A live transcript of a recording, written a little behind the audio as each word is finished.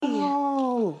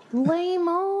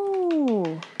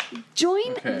Lame-o.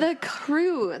 Join the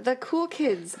crew, the cool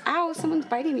kids. Ow, someone's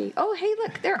biting me. Oh, hey,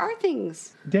 look, there are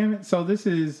things. Damn it. So this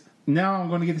is, now I'm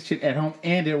going to get this shit at home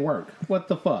and at work. What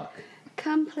the fuck?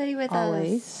 Come play with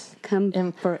Always. us. Come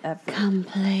And forever. Come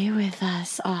play with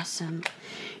us. Awesome.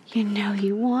 You know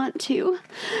you want to.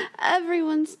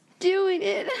 Everyone's doing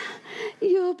it.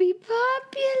 You'll be popular.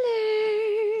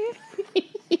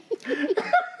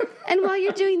 And while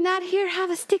you're doing that, here, have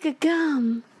a stick of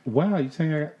gum. Wow, you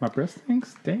saying I got my breast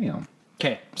stinks? Damn.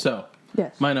 Okay, so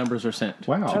Yes. my numbers are sent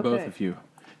Wow. to both Okay. of you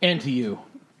and to you.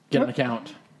 Get an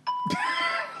account.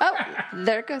 Oh,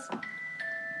 there it goes. I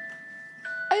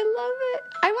love it.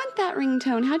 I want that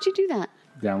ringtone. How'd you do that?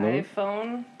 Download.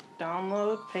 iPhone,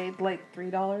 download, paid like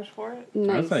 $3 for it.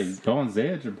 Nice. I'd say go on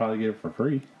Zedge and probably get it for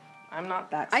free. I'm not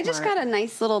that I just smart. got a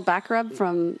nice little back rub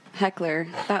from Heckler.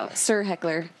 Sir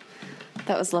Heckler.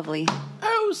 That was lovely.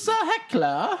 Oh, Sir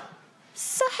Heckler.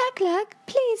 Sir Heckler,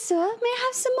 please, sir, may I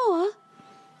have some more?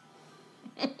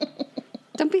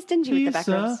 Don't be stingy with the back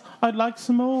rubs. I'd like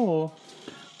some more.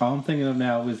 All I'm thinking of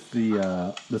now is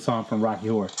the song from Rocky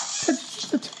Horror. Touch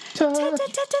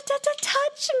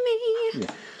me. Yeah.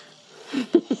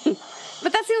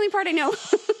 But that's the only part I know.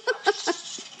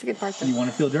 It's a good part, though. You want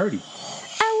to feel dirty.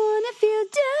 I want to feel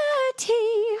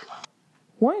dirty.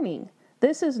 Warning,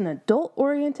 this is an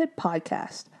adult-oriented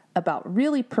podcast about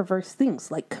really perverse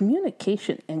things like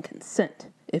communication and consent.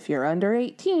 If you're under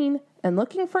 18 and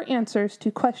looking for answers to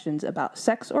questions about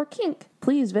sex or kink,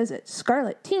 please visit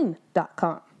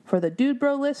scarletteen.com. For the Dude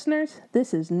Bro listeners,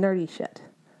 this is nerdy shit.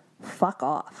 Fuck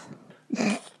off.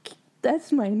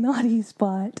 That's my naughty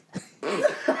spot.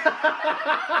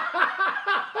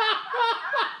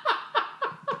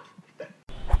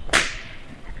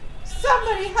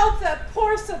 Somebody help that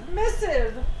poor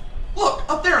submissive! Look,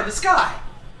 up there in the sky!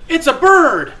 It's a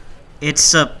bird.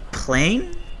 It's a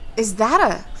plane? Is that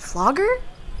a flogger?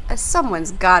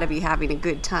 Someone's got to be having a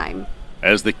good time.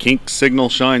 As the kink signal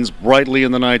shines brightly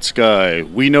in the night sky,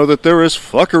 we know that there is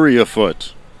fuckery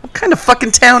afoot. What kind of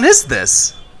fucking town is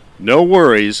this? No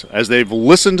worries, as they've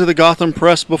listened to the Gotham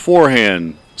Press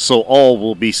beforehand, so all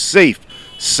will be safe,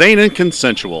 sane, and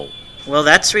consensual. Well,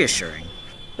 that's reassuring.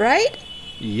 Right?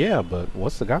 Yeah, but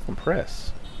what's the Gotham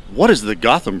Press? What is the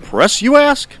Gotham Press, you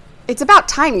ask? It's about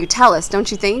time you tell us,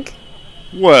 don't you think?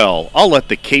 Well, I'll let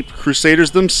the Cape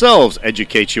Crusaders themselves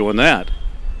educate you on that.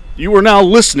 You are now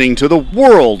listening to the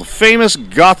world-famous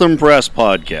Gotham Press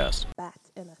podcast. Bat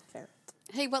and a ferret.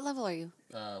 Hey, what level are you?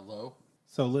 Low.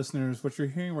 So, listeners, what you're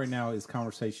hearing right now is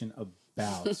conversation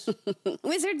about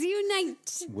Wizards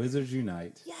Unite. Wizards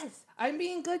Unite. Yes, I'm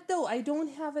being good though. I don't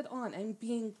have it on. I'm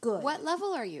being good. What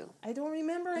level are you? I don't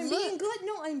remember. I'm Look. being good.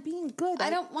 No, I'm being good. I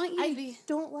don't want you to I be.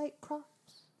 don't like crops.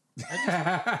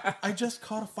 I just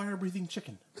caught a fire-breathing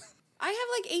chicken. I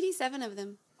have like 87 of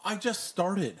them. I just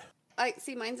started. I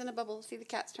see mine's in a bubble. See the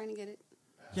cat's trying to get it.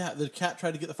 Yeah, the cat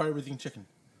tried to get the fire-breathing chicken.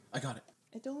 I got it.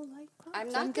 I don't like crops. I'm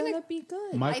not gonna gonna- be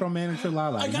good. Micromanager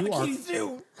Lala. I got You a are kitty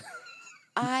too.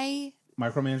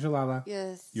 Micromanager Lala.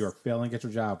 Yes. You are failing at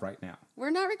your job right now.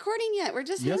 We're not recording yet. We're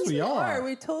just Yes, hanging we out. are.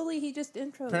 We totally. He just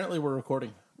intro. Apparently, we're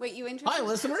recording. Wait, you intro? Hi,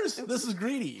 listeners. This is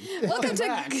Greedy. Welcome to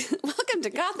back. welcome to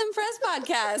Gotham Press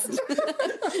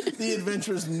Podcast. The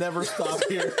adventures never stop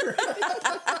here.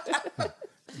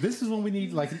 This is when we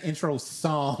need like an intro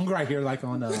song right here, like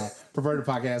on Perverted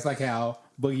Podcast, like how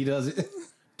Boogie does it.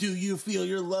 Do you feel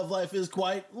your love life is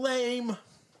quite lame?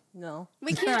 No.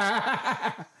 We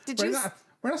can't. Did you?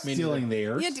 We're not stealing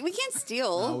theirs. Yeah, we can't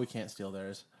steal. No, we can't steal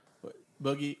theirs. But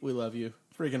Boogie, we love you.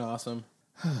 Freaking awesome.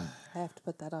 I have to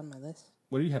put that on my list.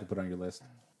 What do you have to put on your list?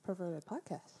 Perverted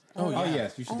podcast. Oh,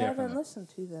 yes, you should I definitely. haven't listened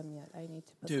to them yet. I need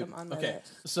to put Dude, them on my okay.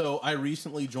 list. So I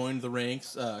recently joined the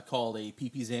ranks called a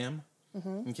PPZAM.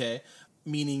 Okay.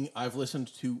 Meaning I've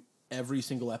listened to every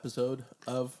single episode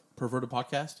of Perverted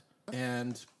Podcast.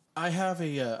 And I have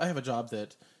a job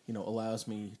that, allows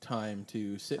me time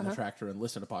to sit in a tractor and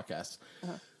listen to podcasts.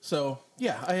 So,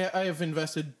 yeah, I have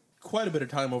invested quite a bit of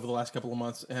time over the last couple of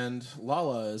months, and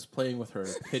Lala is playing with her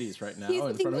pitties right now in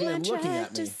front of me and looking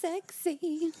at me.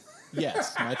 Sexy.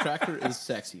 Yes, my tractor is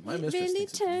sexy. My mistress Really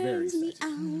thinks it's very turns me sexy.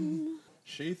 on.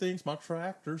 She thinks my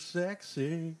tractor's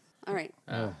sexy. All right.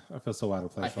 Oh, I feel so out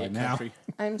of I place hate right now. country.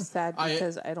 I'm sad I-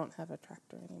 because I don't have a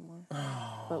tractor anymore.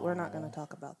 But we're not going to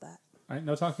talk about that. All right,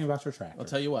 no talking about your tractor. I'll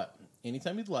tell you what.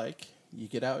 Anytime you'd like, you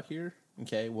get out here.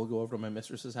 Okay, we'll go over to my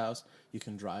mistress's house. You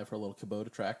can drive her little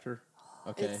Kubota tractor.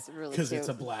 Okay, It's really because it's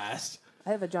a cute. blast.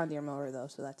 I have a John Deere mower, though,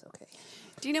 so that's okay.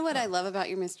 Do you know what I love about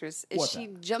your mistress? Is What's she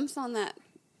that? jumps on that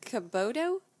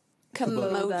Komodo?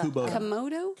 Kubota.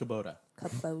 Komodo? Kubota.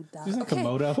 Kaboda. Isn't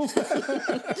Komodo?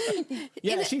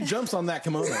 Yeah, she jumps on that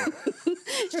kimono.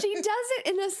 She does it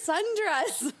in a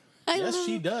sundress. Yes,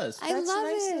 she does. I That's love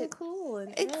nice it. and cool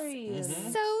and It's airy. And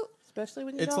so especially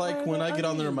when you It's don't like wear when the I get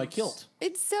on there in my undies. kilt.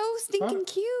 it's so stinking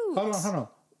cute. Hold on.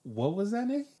 What was that,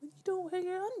 Nick? When you don't wear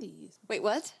your undies. Wait,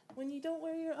 what? When you don't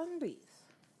wear your undies.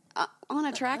 On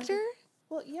a tractor?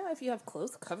 Well, yeah, if you have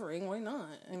clothes covering, why not?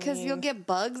 Because you'll get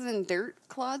bugs and dirt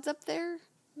clods up there.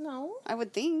 No, I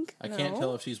would think. I can't No.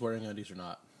 tell if she's wearing undies or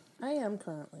not. I am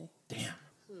currently. Damn.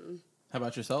 How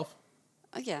about yourself?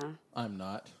 Yeah. I'm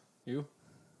not. You?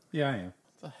 Yeah, I am.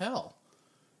 What the hell?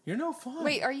 You're no fun.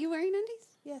 Wait, are you wearing undies?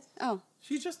 Yes. Oh.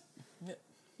 She's just...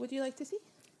 Would you like to see?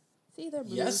 See, they're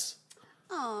blue. Yes.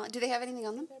 Aw, do they have anything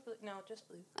on them? They're blue. No, just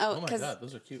blue. Oh, Oh my because god,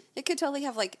 those are cute. it could totally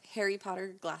have like Harry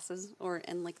Potter glasses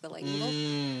and like the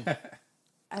lightning bolt.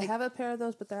 I have a pair of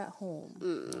those, but they're at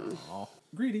home.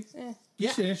 Greetings. Eh. You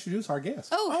should introduce our guest.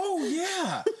 Oh, Oh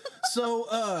yeah. So,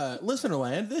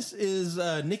 Listenerland, this is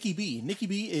Nikki B. Nikki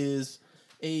B is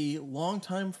a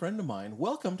longtime friend of mine.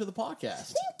 Welcome to the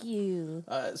podcast. Thank you.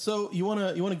 So you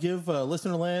wanna give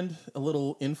Listenerland a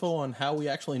little info on how we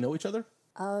actually know each other?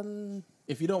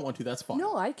 If you don't want to, that's fine.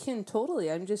 No, I can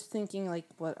totally. I'm just thinking like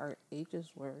what our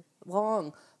ages were.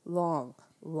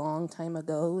 Long time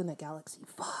ago in a galaxy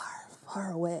far,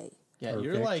 far away. Yeah, Okay.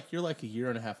 you're like a year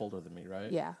and a half older than me,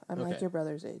 right? Yeah, I'm like Okay. your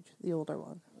brother's age, the older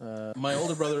one. My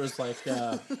older brother is like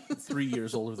 3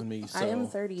 years older than me. So I am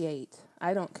 38.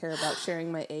 I don't care about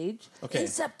sharing my age. Okay. In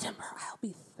September, I'll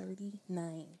be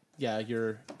 39. yeah,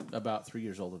 you're about 3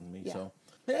 years older than me. Yeah. So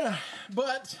yeah,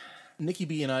 but Nikki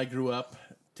B and I grew up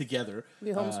together.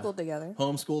 We homeschooled together.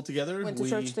 Homeschooled together. Went to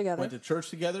church together. Went to church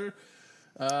together.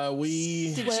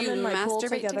 We Did Swam you in my pool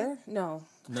masturbate together? No,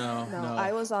 no.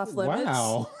 I was off limits.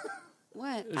 Wow.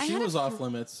 what? She was off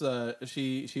limits.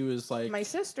 She was like My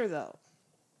sister, though.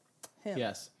 Him.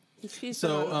 yes. She's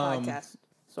So, been on the podcast.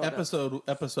 Sort of.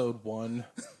 Episode 1.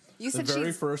 You The said very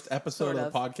she's. first episode Sort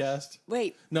of the of. podcast.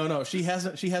 Wait, No, she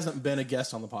hasn't been a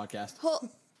guest on the podcast.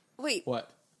 wait. What?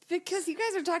 Because you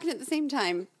guys are talking at the same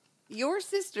time. Your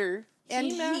sister and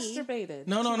He masturbated.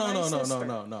 No. to my sister.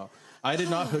 No. I did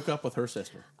not hook up with her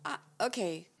sister.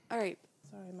 Okay, all right.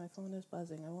 Sorry, my phone is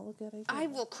buzzing. I won't look at it. I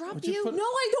will crop Would you you. put- No,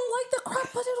 I don't like the crop.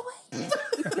 Put it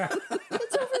away.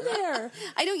 It's over there.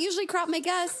 I don't usually crop my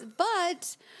guests,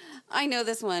 but I know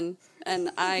this one,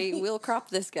 and I will crop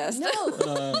this guest. No.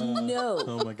 No.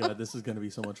 Oh my god, this is going to be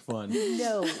so much fun.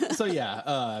 No. So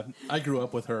yeah, I grew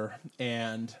up with her,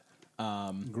 and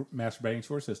Masturbating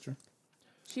to her sister.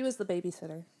 She was the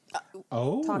babysitter.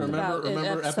 Oh. Talk about in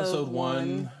remember episode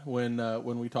one. 1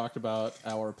 when we talked about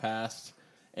our past,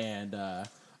 and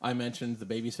I mentioned the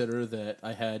babysitter that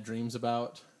I had dreams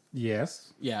about.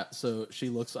 Yes. Yeah, so she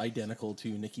looks identical to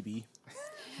Nikki B.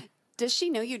 Does she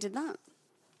know you did that?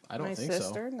 I don't My think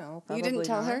sister? so. No. You didn't probably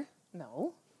tell not. her?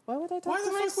 No. Why would I talk Why to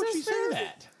the my fuck would she sister? say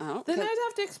that? Oh, Then I'd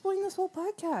have to explain this whole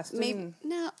podcast. maybe and-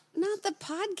 no, not the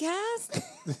podcast.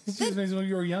 She was when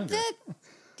you were younger. that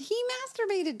he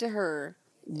masturbated to her.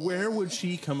 Where would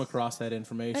she come across that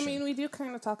information? I mean, we do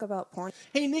kind of talk about porn.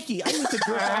 hey Nikki, I need to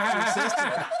jerk off your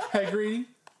sister. Hey, Greedy,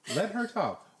 let her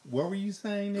talk. What were you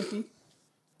saying, Nikki?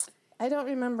 I don't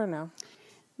remember now.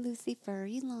 Lucy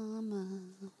Furry Llama.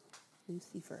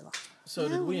 Lucy Furlong. So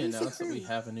did No, we Lucy announce that we Furry.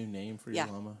 have a new name for Yeah,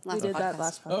 your llama? We last did that podcast.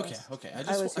 last podcast. Okay. I I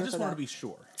just was here for want that. to be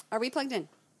sure. Are we plugged in?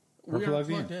 We're We are plugged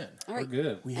plugged in. All We're right.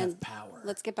 good. We And have power.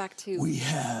 Let's get back to We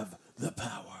have the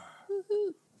power.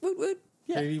 woot woot.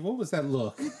 Katie, what was that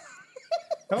look?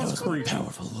 That was creepy.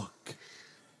 Powerful look.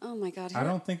 Oh my god! I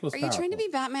don't think it was Are you trying to powerful.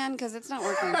 be Batman? Because it's not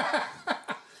working.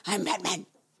 I'm Batman.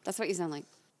 That's what you sound like.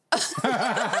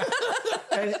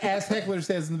 As Heckler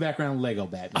says in the background, Lego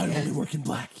Batman. I only work in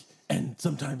black and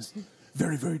sometimes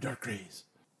very, very dark grays.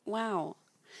 Wow.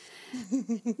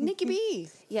 Nikki B.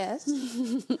 Yes.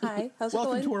 Hi. How's it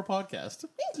Welcome going? to our podcast.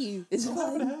 Thank you. It's So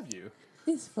happy to fun. have you.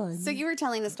 It's fun. So you were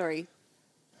telling a story.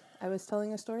 I was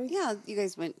telling a story? Yeah, you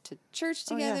guys went to church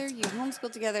Oh, yeah. together. You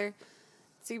homeschooled together.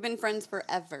 So you've been friends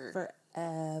forever.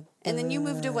 Forever. And then you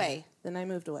moved away. Then I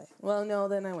moved away. Well, no,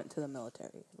 then I went to the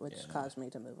military, which caused me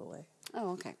to move away.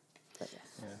 Oh, okay. But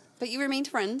yes. But you remained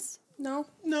friends. No.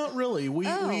 Not really. We we-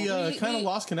 kind of we-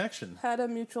 lost connection. Had a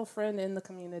mutual friend in the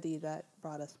community that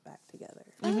brought us back together.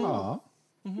 Aw.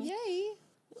 Yay.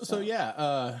 So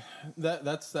yeah,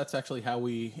 that's actually how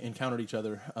we encountered each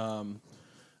other.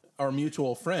 Our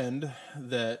mutual friend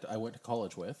that I went to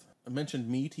college with mentioned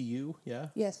me to you. Yeah.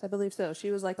 Yes, I believe so.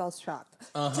 She was like all shocked.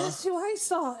 Guess who I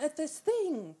saw at this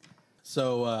thing?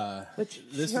 So Which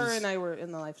this her is and I were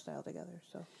in the lifestyle together.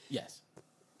 So yes.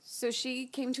 So she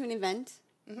came to an event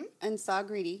and saw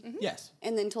Greedy, Yes.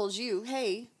 and then told you,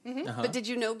 "Hey," but did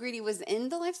you know Greedy was in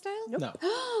the lifestyle? No.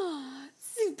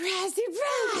 Surprise!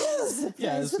 Surprise!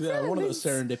 Yeah, it's one of those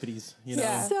serendipities, you know.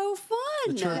 Yeah. So fun.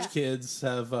 The church kids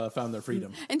have found their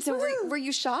freedom. And so, were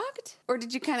you shocked, or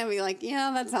did you kind of be like,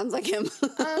 "Yeah, that sounds like him"?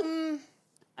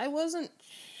 I wasn't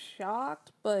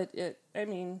shocked, but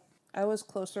I was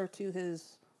closer to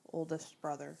his oldest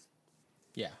brother.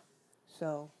 Yeah.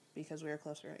 So, because we were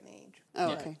closer in age. Oh,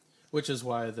 Yeah. okay. Which is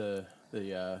why the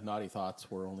naughty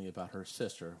thoughts were only about her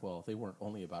sister. Well, they weren't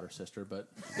only about her sister, but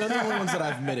they're the only ones that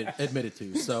I've admitted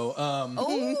to. So,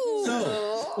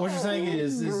 So, what you're saying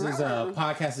is this is a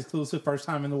podcast exclusive, first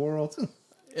time in the world?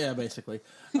 yeah, basically.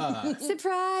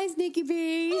 Surprise, Nikki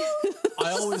B.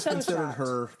 I always considered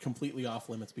her completely off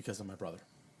limits because of my brother.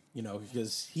 You know,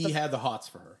 because he had the hots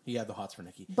for her. He had the hots for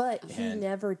Nikki. But he And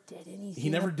never did anything. he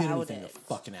never did about anything, it. the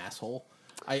fucking asshole.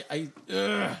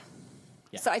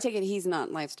 So I take it he's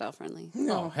not lifestyle friendly.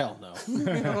 Oh, hell no.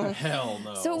 Hell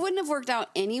no. So it wouldn't have worked out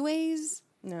anyways.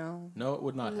 No. No, it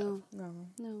would not have.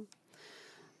 No.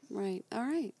 Right. All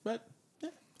right. But, yeah,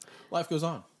 life goes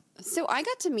on. So I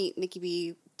got to meet Nikki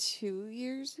B 2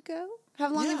 years ago.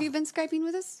 How long have you been Skyping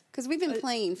with us? Because we've been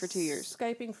playing for 2 years.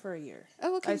 Skyping for a year.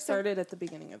 Oh, okay. I started at the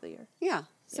beginning of the year. Yeah.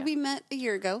 So Yeah. we met a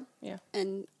year ago. Yeah.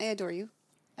 And I adore you.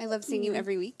 I love seeing you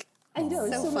every week. I know,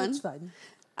 it's So so fun. much fun.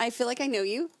 I feel like I know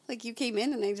you. Like you came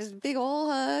in and I just big ol'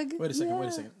 hug. Wait a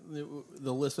second.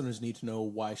 The listeners need to know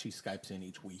why she Skypes in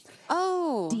each week.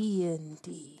 Oh.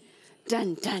 D&D.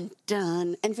 Dun, dun,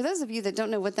 dun. And for those of you that don't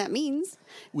know what that means,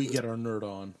 We get our nerd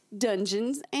on.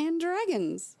 Dungeons and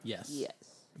Dragons. Yes. Yes.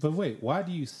 But wait, why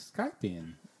do you Skype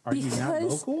in? Are you not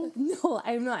local? No,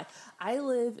 I'm not. I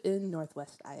live in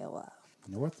Northwest Iowa.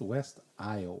 Northwest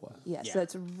Iowa. Yes, Yeah.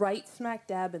 that's right smack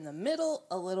dab in the middle,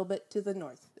 a little bit to the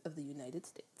north of the United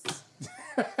States.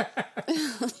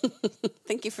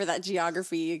 Thank you for that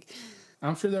geography.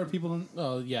 I'm sure there are people in,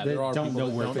 Oh, yeah, that there are don't people know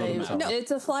that where don't know things the are. map.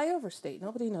 It's a flyover state.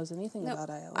 Nobody knows anything No, about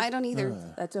Iowa. I don't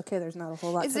either. That's okay. There's not a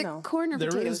whole lot Is to it know. corn or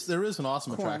potatoes? There is an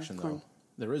awesome Corn, attraction, corn. though.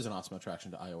 There is an awesome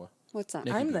attraction to Iowa. What's that?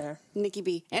 Nikki I'm B. there. Nikki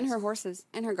B. And her horses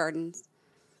and her gardens.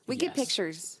 We get Yes.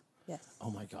 pictures. Yes. Oh,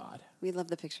 my God. We love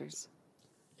the pictures.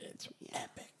 It's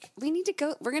epic. We need to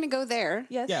go. We're going to go there.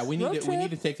 Yes. Yeah, we need Road to we need to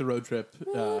trip. take the road trip,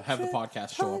 have the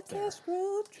podcast show up there. Podcast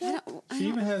road trip. She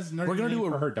even has nerdy We're gonna name do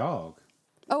a- for her dog.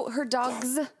 Oh, her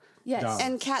dogs Yes. Dog.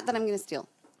 and cat that I'm going to steal.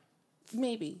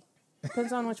 Maybe.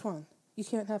 Depends on which one. You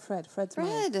can't have Fred. Fred's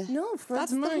Fred. mine. No,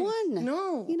 Fred's That's mine. the one.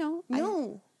 No. You know, I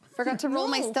No. forgot to roll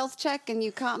my No. stealth check and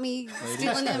you caught me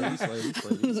stealing him.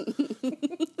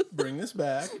 Ladies. Bring this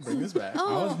back. Bring this back.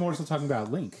 Oh. I was more so talking about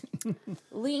Link.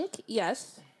 Link,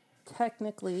 yes.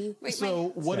 Technically. Wait, So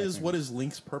what is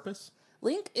Link's purpose?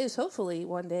 Link is hopefully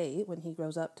one day, when he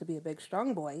grows up to be a big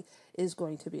strong boy, is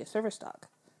going to be a service dog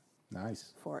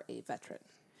Nice. for a veteran.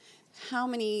 how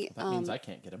many That means I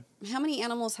can't get him. how many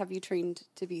animals have you trained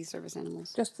to be service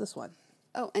animals? Just this one.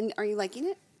 Oh, and are you liking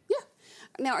it? Yeah.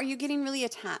 Now, are you getting really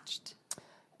attached?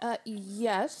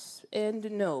 Yes and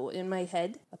no. In my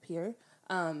head up here,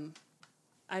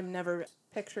 I've never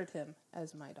pictured him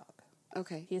as my dog.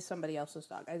 Okay. He is somebody else's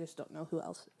dog. I just don't know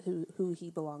who he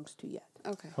belongs to yet.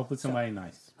 Okay. Hopefully somebody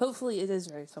nice. Hopefully, it is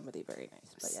somebody very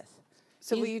nice. But yes,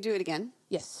 So will you do it again?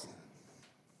 yes.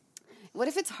 What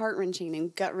if it's heart wrenching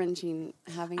and gut wrenching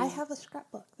having? I have a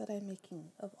scrapbook that I'm making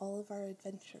of all of our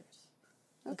adventures.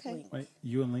 with Okay. Link. Wait,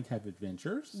 you and Link have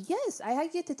adventures? Yes, I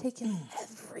get to take him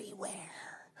everywhere.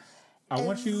 I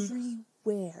want you.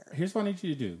 Everywhere. Here's what I need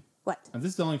you to do. What? And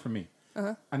this is only for me.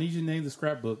 I need you to name the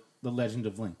scrapbook The Legend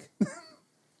of Link.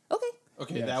 Okay.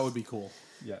 Okay, Yes. that would be cool.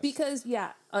 Yes. Because,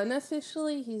 yeah,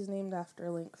 unofficially, he's named after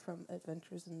Link from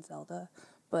Adventures in Zelda.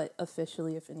 But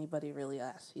officially, if anybody really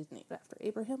asks, he's named after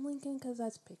Abraham Lincoln because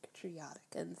that's patriotic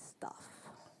and stuff.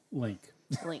 Link.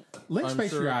 Link. Link's I'm sure-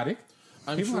 patriotic.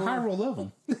 I'm People in sure- Hyrule love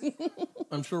him.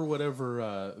 I'm sure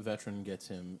whatever veteran gets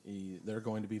him, they're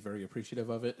going to be very appreciative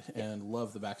of it and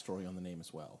love the backstory on the name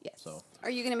as well. Yes. So Are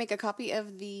you going to make a copy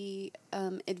of the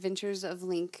Adventures of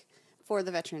Link for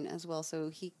the veteran as well, so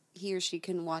he or she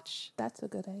can watch That's a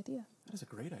good idea. that is a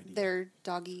great idea. their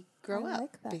doggy grow I up?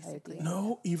 like that basically. idea.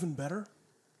 No, even better.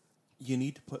 You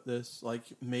need to put this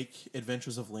make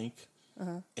Adventures of Link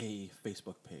a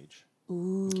Facebook page.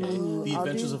 Okay, the I'll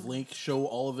Adventures do- of Link show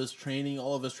all of his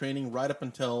training right up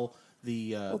until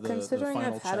the Well, the considering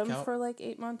final I've had him checkout. for like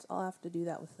 8 months, I'll have to do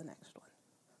that with the next one.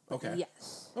 But Okay.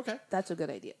 Yes. Okay. That's a good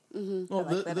idea. Well,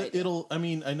 I like that idea. it'll. I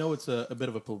mean, I know it's a bit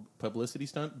of a publicity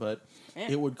stunt, but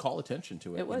it would call attention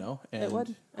to it. It would. You know, It would.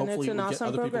 And hopefully it's an we'll awesome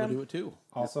get other program. people to do it too.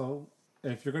 Also,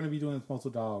 if you're going to be doing this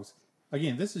multiple dogs,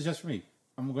 again, this is just for me.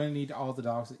 I'm going to need all the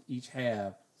dogs that each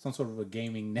have some sort of a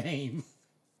gaming name.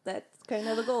 That's kind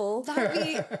of the goal. That would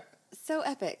be so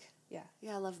epic. Yeah.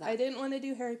 Yeah, I love that. I didn't want to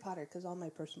do Harry Potter because all my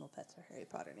personal pets are Harry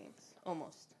Potter names.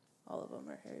 Almost all of them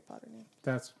are Harry Potter names.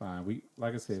 That's fine. We,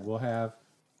 like I said, we'll have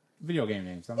video game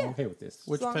names. I'm okay with this.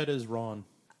 Which pet is Ron?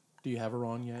 Do you have a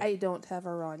Ron yet? I don't have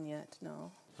a Ron yet.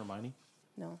 No. Hermione?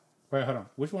 No. Wait, hold on.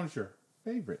 Which one's your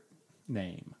favorite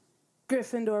name?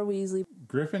 Gryffindor Weasley.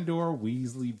 Gryffindor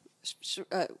Weasley.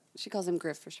 She calls him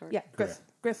Griff for short. Yeah, Griff.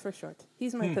 Griff for short.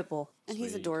 He's my pit bull. And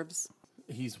he's adorbs.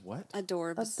 He's what?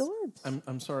 Adorbs. Adorbs.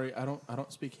 I'm sorry. I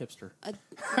don't speak hipster.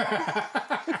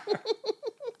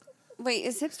 Wait,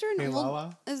 is hipster an Hey, old?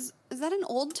 Lala? Is that an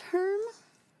old term?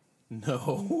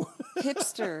 No.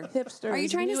 Hipster. Hipster. Are you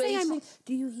trying to say I'm?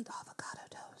 Do you eat avocado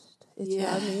toast? It's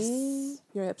Yes. yummy.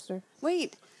 You're a hipster.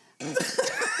 Wait.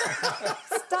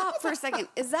 Stop for a second.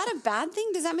 Is that a bad thing?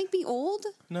 Does that make me old?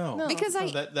 No. Because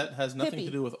that has nothing Hippie.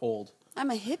 to do with old. I'm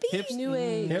a hippie. New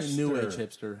age. New Hipster. age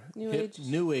hipster. New age.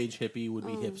 New age hippie would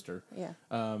be hipster. Yeah.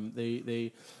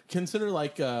 They consider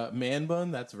like man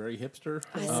bun. That's very hipster.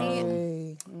 I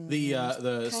see. The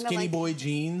Kinda skinny like- boy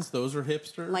jeans. Those are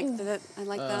hipster. Like that. I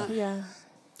like that. Yeah.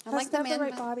 I like the Has to have man the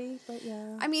right bun. body, but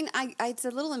yeah. I mean, it's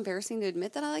a little embarrassing to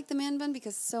admit that I like the man bun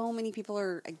because so many people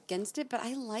are against it. But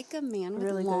I like a man with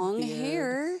Really good long beard.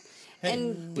 hair. Hey,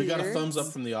 and we got a beards. thumbs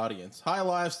up from the audience. Hi,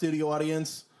 live studio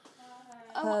audience.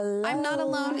 Oh, I'm not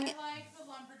alone. I like the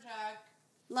lumberjack.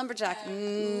 Lumberjack.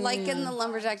 Liking the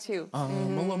lumberjack too.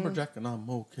 I'm a lumberjack and I'm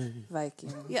okay.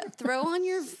 Viking. Yeah, throw on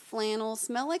your flannel,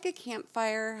 smell like a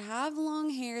campfire, have long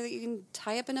hair that you can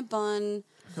tie up in a bun,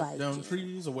 Cut down Viking.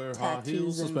 trees, wear high Tattoos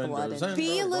heels, and blood suspenders, and- and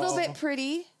be a little bra. bit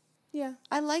pretty. Yeah.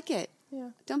 I like it. Yeah.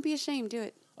 Don't be ashamed. Do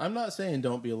it. I'm not saying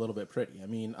don't be a little bit pretty. I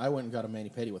mean, I went and got a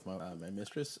mani-pedi with my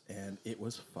mistress, and it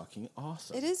was fucking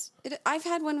awesome. It is. I've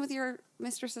had one with your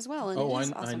mistress as well. And Oh, it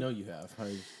is I awesome. know you have.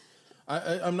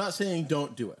 I'm not saying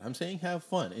don't do it. I'm saying have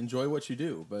fun, enjoy what you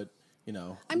do, but I'm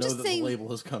know just that saying the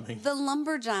label is coming. The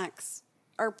lumberjacks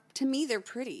are, to me, they're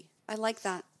pretty. I like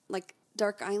that, like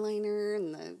dark eyeliner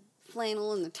and the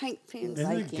flannel and the tight pants.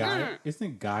 Isn't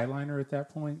it guy liner at that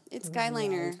point? It's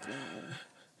guyliner.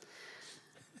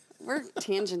 We're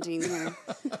tangenting here.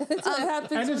 That's what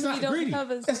happens And when it's we not don't greedy.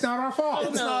 have a... It's not our fault.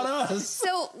 It's not us.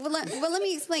 So, let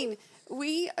me explain.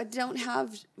 We don't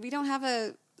have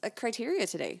a criteria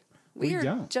today. We are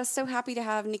don't. just so happy to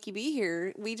have Nikki B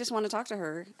here. We just want to talk to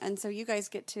her, and so you guys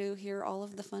get to hear all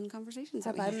of the fun conversations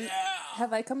that we have.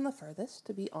 Have I come the furthest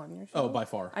to be on your show? Oh, by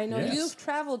far. I know Yes. you've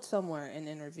traveled somewhere and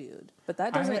interviewed, but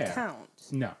that I doesn't have. count.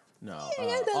 No. No.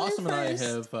 Yeah, the Awesome and I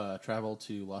first. have traveled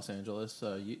to Los Angeles.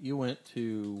 You went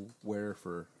to where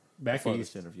for Back for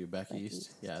east. this interview? Back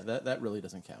east. Yeah, that really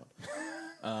doesn't count.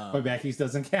 But back east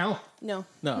doesn't count. No.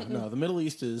 No, the Middle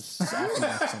East is off the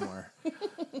map somewhere.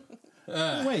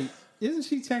 Wait, isn't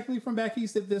she technically from back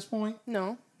east at this point?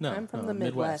 No. No, I'm from no, the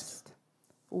Midwest.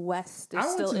 West is I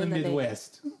went still to the in the name.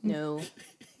 Midwest. No.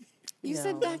 You No.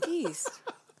 said back east.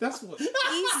 That's what.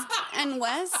 East and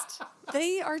west,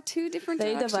 they are two different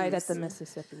They directions. divide at the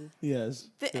Mississippi. Yes.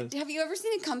 Have you ever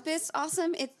seen a compass?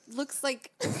 Awesome. It looks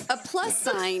like a plus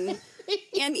sign,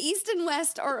 and east and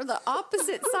west are the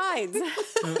opposite sides.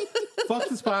 Fuck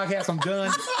this podcast. I'm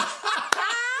done.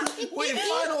 We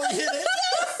finally hit it.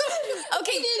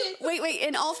 Okay, wait.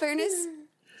 In all fairness,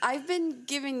 I've been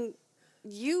giving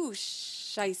you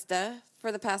shysta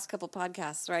for the past couple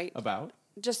podcasts, right? About?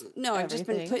 I've just been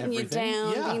Everything. putting you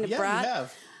down, Yeah, being a yeah, brat. you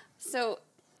have. So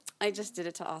I just did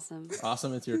it to Awesome.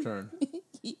 Awesome, it's your turn.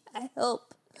 I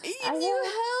help. You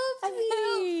helped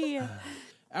me.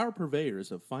 Our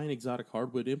purveyors of fine exotic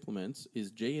hardwood implements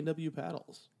is J&W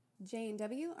Paddles.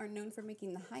 J&W are known for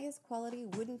making the highest quality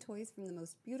wooden toys from the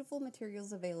most beautiful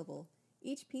materials available.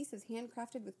 Each piece is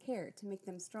handcrafted with care to make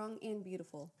them strong and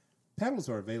beautiful. Paddles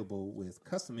are available with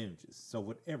custom images, so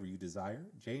whatever you desire,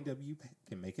 J&W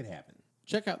can make it happen.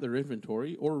 Check out their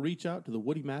inventory or reach out to the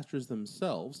Woody Masters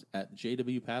themselves at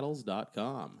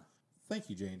jwpaddles.com. Thank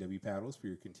you, J&W Paddles, for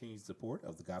your continued support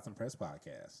of the Gotham Press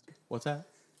podcast. What's that?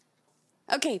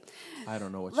 Okay, I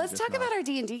don't know what let's you talk about our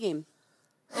D&D game.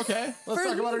 Okay, let's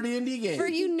talk about our D&D game. For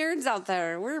you nerds out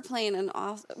there, we're playing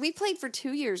we played for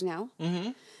 2 years now.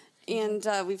 Mm-hmm.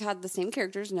 And we've had the same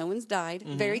characters. No one's died.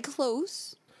 Mm-hmm. Very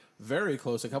close. Very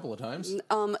close a couple of times.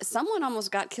 Someone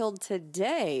almost got killed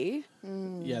today.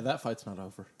 Yeah, that fight's not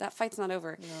over. That fight's not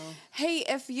over. No. Hey,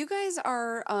 if you guys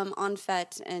are on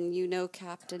FET and you know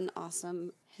Captain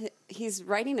Awesome, he's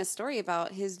writing a story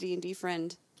about his D&D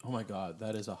friend. Oh my God,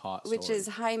 that is a hot story. which is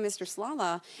Hi, Mr.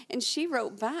 Slala. And she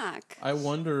wrote back. I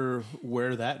wonder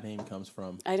where that name comes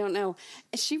from. I don't know.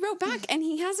 She wrote back, and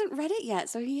he hasn't read it yet,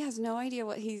 so he has no idea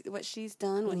what she's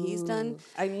done, what he's done.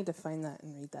 I need to find that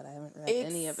and read that. I haven't read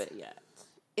any of it yet.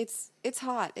 It's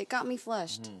hot. It got me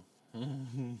flushed.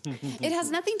 It has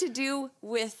nothing to do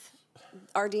with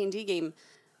our D&D game.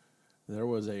 There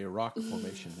was a rock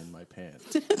formation in my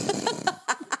pants.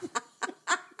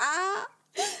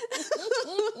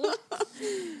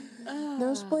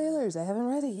 No spoilers. I haven't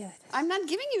read it yet. I'm not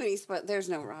giving you any there's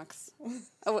no rocks.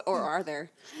 Oh, or are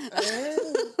there?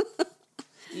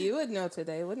 You would know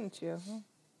today, wouldn't you?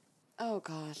 Oh,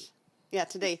 gosh. Yeah,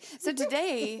 today. So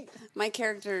today, my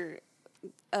character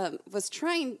was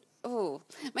trying... Oh,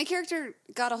 my character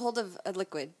got a hold of a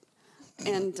liquid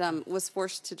and was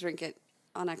forced to drink it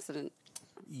on accident.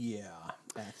 Yeah,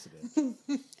 accident.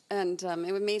 And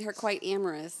it made her quite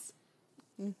amorous.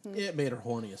 It made her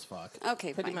horny as fuck.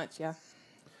 Okay, Pretty fine. much, yeah.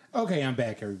 Okay, I'm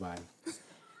back, everybody.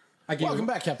 Welcome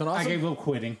back, Captain Awesome. I gave up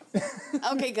quitting.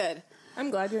 Okay, good. I'm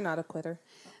glad you're not a quitter.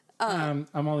 I'm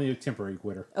only a temporary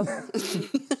quitter. Okay.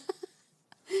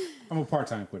 I'm a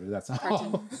part-time quitter, that's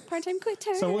all. Part-time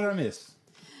quitter. So what did I miss?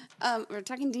 We're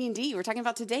talking D&D. We're talking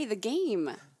about today, the game.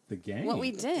 The game? What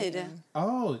we did.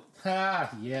 Oh,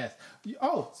 yes.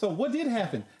 Oh, so what did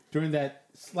happen during that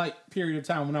slight period of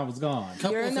time when I was gone?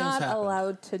 You're not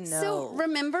allowed to know. So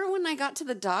remember when I got to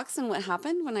the docks and what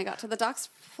happened when I got to the docks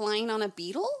flying on a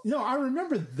beetle? No, I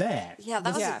remember that. Yeah,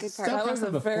 that was a good part. That was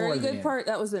a very good then. part.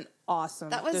 That was an awesome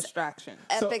That was distraction.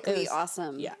 Epically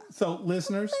awesome. Yeah. So,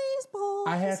 listeners, Baseball.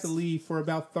 I had to leave for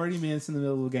about 30 minutes in the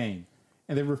middle of the game,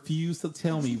 and they refused to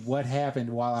tell me what happened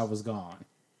while I was gone.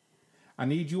 I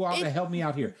need you all to help me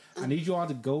out here. I need you all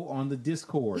to go on the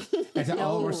Discord and to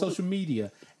all of our social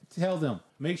media. Tell them.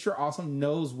 Make sure Awesome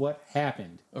knows what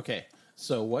happened. Okay,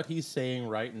 so what he's saying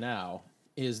right now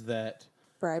is that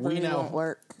Bribery won't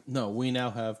work. No, we now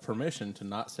have permission to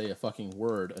not say a fucking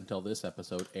word until this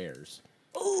episode airs.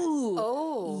 Ooh.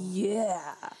 Oh.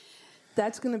 Yeah.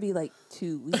 That's going to be like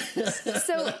 2 weeks.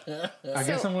 So I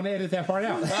guess I'm going to edit that part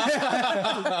out.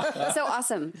 so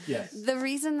awesome. Yes. The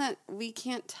reason that we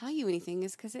can't tell you anything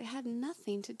is because it had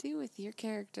nothing to do with your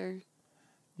character.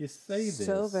 You say this.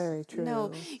 So very true.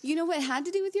 No, you know what had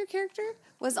to do with your character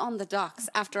was on the docks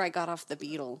after I got off the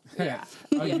Beetle. Yeah.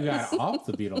 Oh, you got off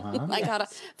the Beetle, huh? I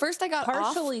got first I got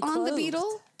Partially off on the clothed.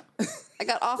 Beetle. I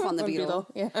got off on the Beetle.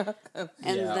 Yeah. And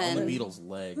yeah, then on the beetle's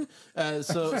leg.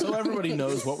 So everybody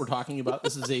knows what we're talking about.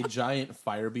 This is a giant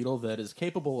fire beetle that is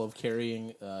capable of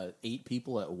carrying 8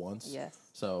 people at once. Yes.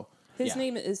 So His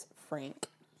name is Frank.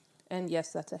 And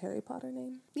yes, that's a Harry Potter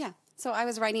name. yeah. So I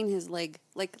was riding his leg,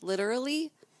 like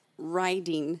literally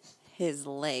riding his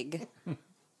leg.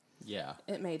 Yeah.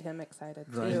 It made him excited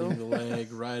too. Riding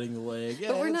the leg. Yeah,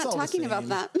 But we're it's not all the talking about same.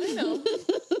 that. I know.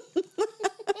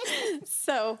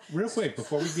 So Real quick,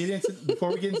 before we get into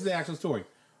the actual story,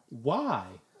 why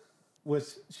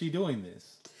was she doing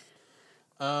this?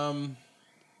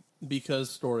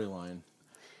 Because storyline.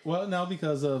 Well, no,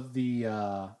 because of the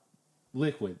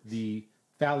liquid, the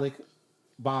phallic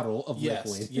bottle of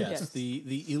liquid. Yes.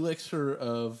 The elixir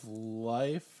of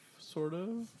life, sort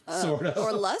of. Sort of.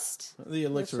 or lust. The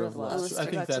elixir of lust. I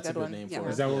think that's a good name Yeah. for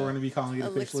it. Is that what we're Yeah. going to be calling it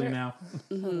officially Elixir.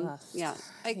 now? Lust. Yeah.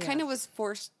 I kind of was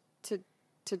forced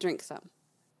to drink some.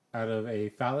 Out of a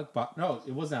phallic bottle? No,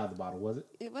 it wasn't out of the bottle, was it?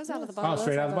 It was out of the Oh, bottle.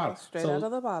 straight out of the bottle. Straight out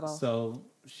of the bottle. So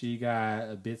she got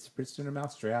a bit spritzed in her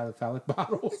mouth straight out of the phallic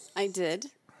bottle. I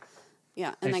did.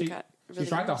 Yeah, and I she, got really she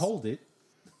tried to nervous. hold it,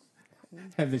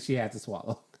 and then she had to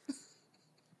swallow.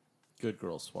 Good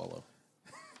girl swallow.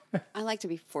 I like to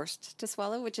be forced to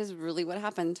swallow, which is really what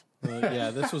happened.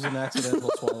 Yeah, this was an accidental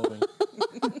swallowing.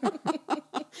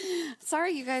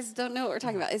 Sorry, you guys don't know what we're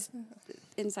talking about. It's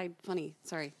inside funny.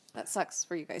 Sorry. That sucks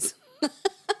for you guys.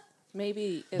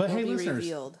 Maybe it But will hey, be listeners,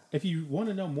 revealed. if you want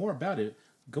to know more about it,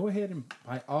 go ahead and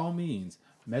by all means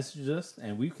message us,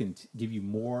 and we can give you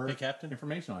more Hey, Captain.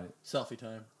 information on it. Selfie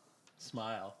time.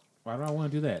 Smile. Why do I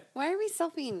want to do that? Why are we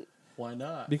selfieing? Why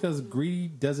not? Because Greedy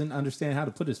doesn't understand how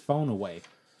to put his phone away.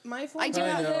 My I phone's do.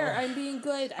 right I know. there. I'm being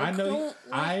good. I know. don't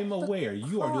like I'm the aware.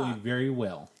 You are doing clock. very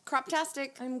well.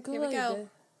 Croptastic. I'm good. Here we go.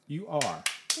 You are.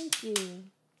 Thank you.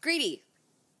 Greedy.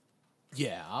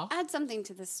 Yeah. Add something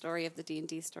to this story of the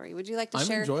D&D story. Would you like to I'm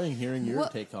share? enjoying hearing your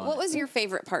take on What it. was your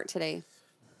favorite part today?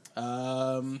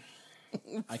 I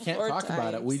can't 4 talk about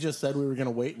it. times. We just said we were going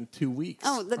to wait in 2 weeks.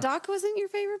 Oh, the doc wasn't your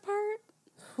favorite part?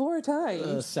 4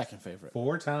 times. Second favorite.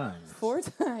 4 times. 4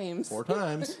 times. 4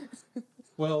 times.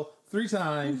 Well, 3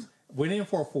 times. Went in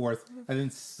for a 4th, and then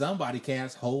somebody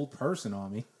cast hold person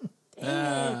on me.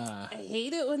 Ah. I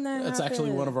hate it when that That's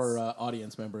actually one of happens. our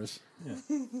audience members.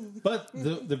 But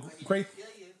the great,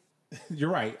 you're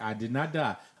right. I did not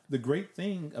die. The great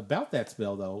thing about that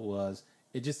spell, though, was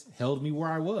it just held me where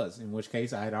I was. In which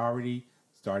case, I had already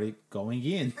started going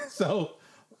in. So,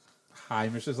 hi,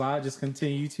 Mr. Zod. Just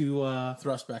continue to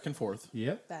thrust back and forth.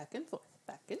 Yep, Back and forth,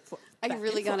 back and forth. I back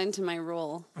really and got forth. into my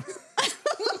role.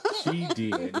 she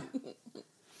did.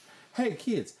 Hey,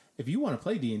 kids, if you want to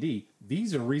play D&D,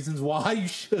 these are reasons why you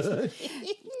should.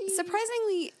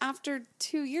 Surprisingly, after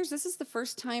 2 years, this is the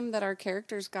first time that our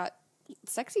characters got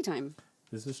sexy time.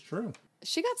 This is true.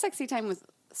 She got sexy time with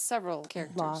several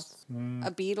characters. Lots.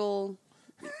 A beetle,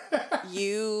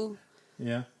 you,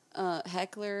 Yeah,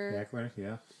 Heckler, Heckler,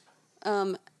 yeah.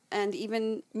 and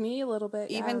even Me a little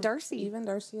bit. Even yeah. Darcy. Even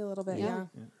Darcy a little bit, Yeah.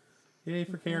 yeah. Yay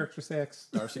for character sex.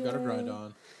 Darcy got her grind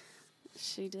on.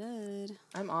 she did.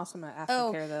 I'm awesome at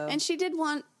Oh, aftercare, though. and she did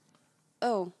want.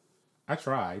 Oh, I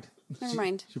tried. Never She-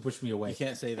 mind. She pushed me away. You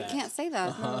can't say I that. can't say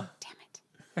that.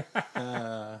 Damn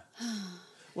it.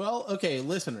 Well, okay,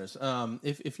 listeners,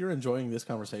 if you're enjoying this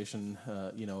conversation,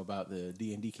 about the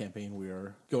D&D campaign we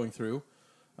are going through,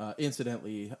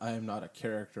 incidentally, I am not a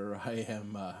character. I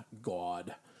am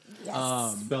God.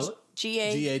 Yes. Spell it.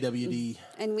 G-A. G-A-W-D.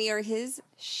 And we are his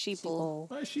sheeple.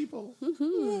 My sheeple.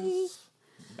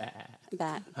 Bad.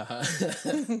 Bat.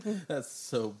 That's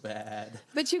so bad.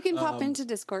 But you can pop into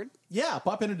Discord. Yeah,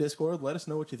 pop into Discord. Let us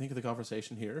know what you think of the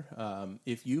conversation here.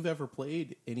 If you've ever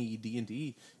played any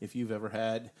D&D, if you've ever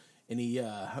had any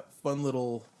fun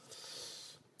little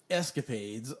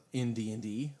escapades in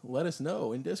D&D, let us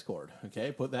know in Discord.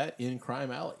 Okay, put that in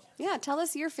Crime Alley. Yeah, tell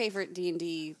us your favorite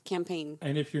D&D campaign.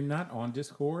 And if you're not on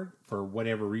Discord for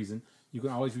whatever reason, you can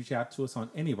always reach out to us on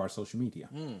any of our social media.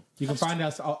 You can find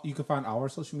us. You can find all our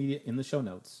social media in the show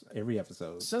notes every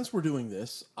episode. Since we're doing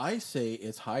this, I say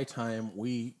it's high time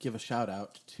we give a shout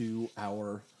out to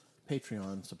our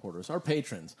Patreon supporters, our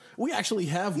patrons. We actually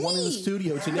have one in the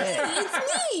studio today.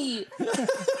 It's me,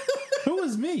 Who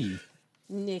is me?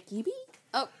 Nikki B.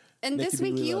 Oh, and Nikki this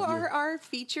B, week we you love are you. our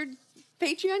featured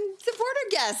Patreon supporter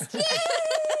guest.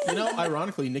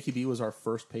 Ironically, Nikki B was our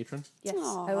first patron. Yes,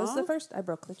 I was the first. I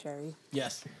broke the cherry.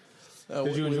 Yes.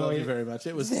 Did you we enjoy love it? you very much.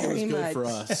 It was Very good for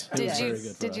much. us. It Did was you very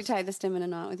good for did us. you tie the stem in a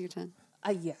knot with your tongue?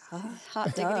 Yeah.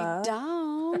 Hot diggity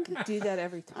dog. Do that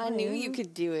every time. I knew you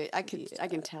could do it. I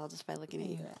can tell just by looking at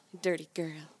you. Dirty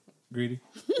girl. Greedy.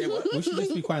 We should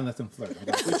just be quiet and let them flirt.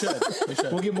 Okay? We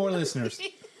should. We'll get more listeners.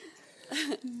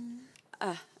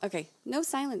 Okay, no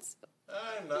silence.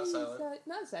 I'm not silent.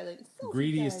 Not silent.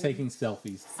 Greedy is taking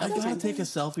selfies. I gotta take a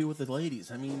selfie with the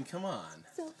ladies. I mean, come on.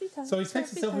 Selfie time. So he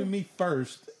takes a selfie with me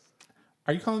first.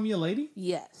 Are you calling me a lady?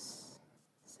 Yes.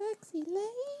 Sexy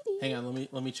lady. Hang on,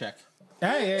 let me check.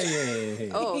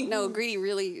 Hey. Oh no, Greedy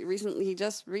really recently he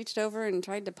just reached over and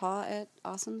tried to paw at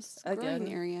Awesome's Again. groin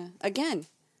area. Again.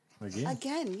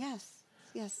 Again.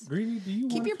 Yes. Greedy, do you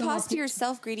Keep want your to feel my paws to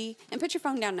yourself, Greedy, and put your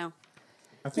phone down now.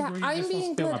 I think Yeah, Greedy I'm just wants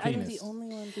being to feel good. my I'm the penis.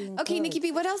 only one being Okay, good. Nikki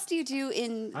B, what else do you do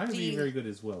in I'm being the very good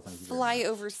as well. Thank you. very much.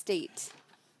 flyover state?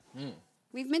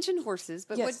 We've mentioned horses,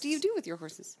 but Yes. what do you do with your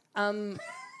horses?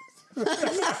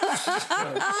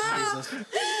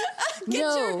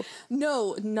 No,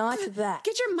 not that.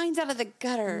 Get your minds out of the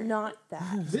gutter. Not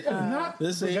that. Not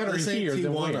This the ain't, gutter this ain't here,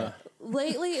 then Tijuana. where?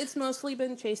 Lately, it's mostly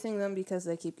been chasing them because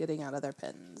they keep getting out of their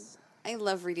pens. I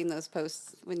love reading those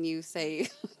posts when you say,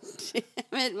 "Damn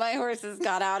it, my horses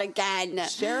got out again."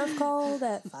 Sheriff called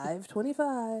at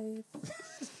 5:25.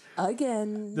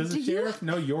 Again. Does the sheriff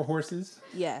know your horses?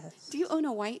 Yes. Do you own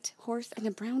a white horse and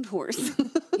a brown horse?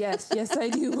 Yes, I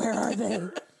do. Where are they?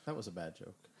 That was a bad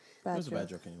joke. Bad That was a bad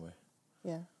joke. joke anyway.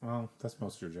 Yeah. Well, that's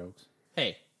most of your jokes.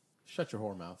 Hey, shut your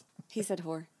whore mouth. He said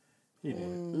whore. He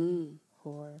did.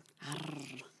 Whore.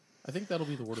 I think that'll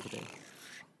be the word of the day.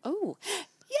 Oh,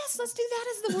 yes, let's do that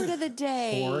as the word of the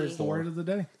day. Whore is the word of the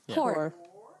day. Whore.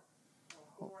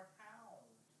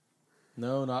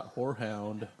 No, not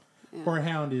whorehound.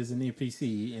 Whorehound is an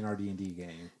NPC in our D&D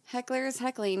game. Heckler is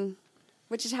heckling,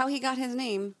 which is how he got his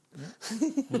name.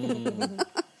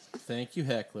 Thank you,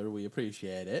 Heckler. We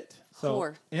appreciate it. So,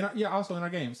 Whore. Also in our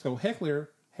game. So Heckler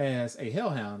has a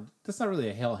hellhound. That's not really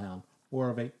a hellhound, more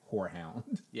of a whorehound.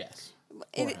 Yes.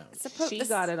 She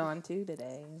got it on too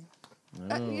today.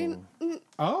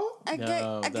 Oh?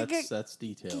 No, that's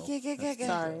detail.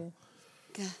 Sorry.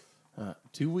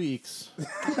 2 weeks.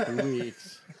 2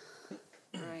 weeks.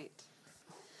 Right.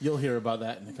 You'll hear about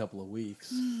that in a couple of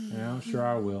weeks. Yeah, I'm sure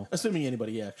I will. Assuming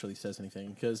anybody actually says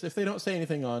anything. Because if they don't say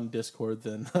anything on Discord,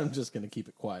 then I'm just going to keep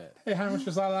it quiet. Hey, how much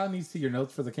was I need to see your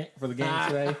notes for the game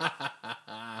today?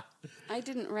 I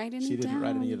didn't write any She didn't down.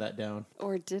 write any of that down.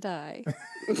 Or did I?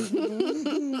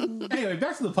 Anyway,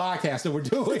 back to the podcast that we're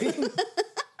doing.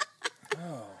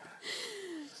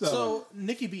 So,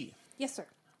 Nikki B, Yes, sir.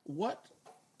 what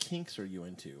kinks are you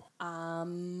into? I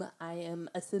am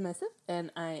a submissive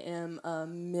and I am a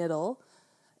middle,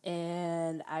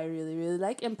 and I really, really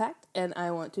like impact, and I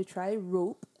want to try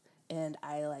rope, and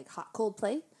I like hot cold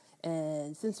play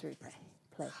and sensory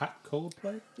play. Hot cold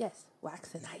play? Yes,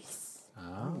 wax and ice.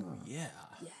 Yeah.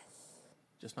 Yes.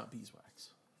 Just not beeswax.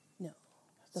 No,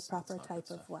 the proper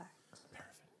type of wax.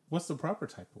 Paraffin. What's the proper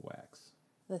type of wax?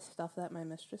 The stuff that my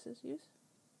mistresses use.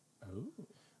 Oh.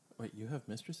 Wait, you have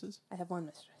mistresses? I have one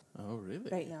mistress Oh, really?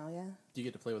 right now, yeah. Do you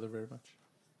get to play with her very much?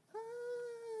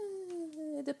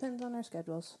 It depends on our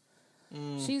schedules.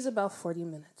 She's about 40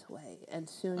 minutes away, and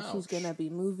soon she's Ouch. going to be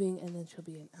moving, and then she'll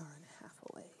be an hour and a half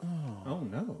away. Oh,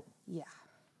 no. Yeah,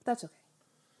 that's okay.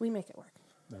 We make it work.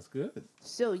 That's good.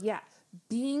 So, yeah,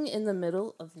 being in the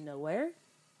middle of nowhere,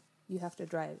 you have to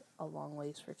drive a long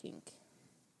ways for kink,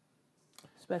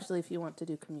 especially if you want to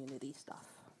do community stuff.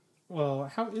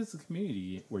 Well, how is the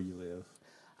community where you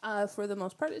live? For the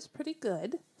most part, it's pretty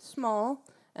good, small,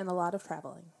 and a lot of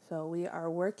traveling. So we are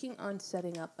working on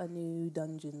setting up a new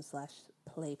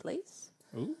dungeon/play place.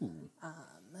 Ooh.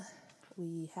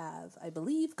 We have, I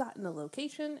believe, gotten a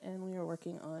location, and we are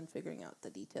working on figuring out the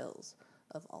details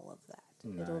of all of that.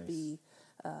 It'll Nice. be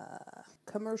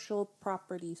commercial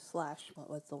property / what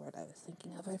was the word I was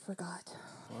thinking of? I forgot.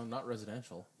 Well, not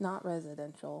residential. Not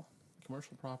residential.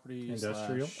 Commercial property.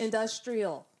 Industrial? /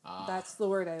 Industrial. That's the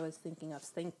word I was thinking of.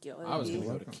 Thank you. I was going to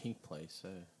It'll go to kink place.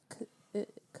 be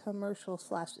commercial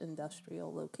 /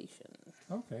 industrial location.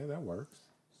 Okay, that works.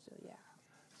 So, yeah.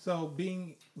 So,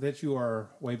 being that you are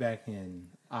way back in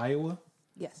Iowa,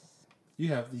 Yes. you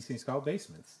have these things called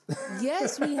basements.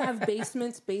 Yes, we have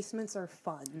basements. Basements are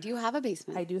fun. Do you have a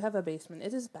basement? I do have a basement.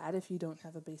 It is bad if you don't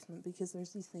have a basement because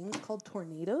there's these things called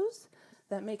tornadoes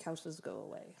that make houses go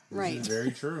away. Right. This is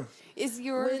very true. Is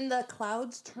your When the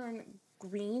clouds turn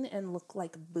green and look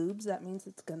like boobs, that means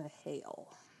it's going to hail.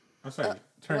 I'm sorry,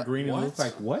 turn green and look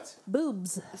like what?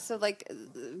 Boobs. so like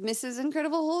Mrs.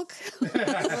 Incredible Hulk?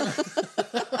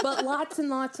 But lots and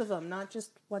lots of them, not just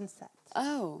one set.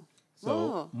 Oh. So,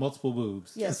 Whoa. multiple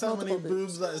boobs. Yes, Guess how many multiple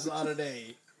boobs. boobs I saw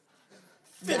today?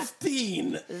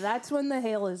 15! That's when the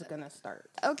hail is going to start.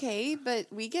 Okay, but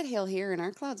we get hail here and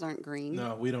our clouds aren't green.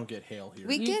 No, we don't get hail here.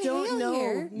 We get hail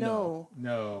here. No.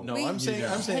 No. no, we- I'm saying,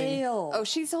 Hail. Oh,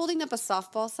 she's holding up a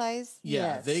softball size.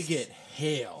 yeah, Yes. they get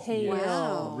hail. Hail.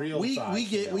 Wow. Real We size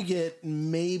get hail. we get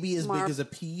maybe as Mar- big as a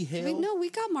pea hail. Wait, no, we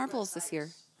got marbles this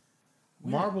year.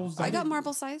 Marbles. I got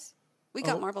marble size. We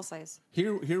got marble size.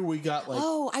 Here we got like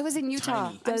Oh, I was in Utah.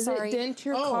 tiny. I'm Does sorry. it dent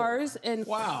your Oh, cars and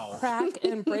wow. crack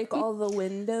and break all the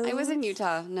windows? I was in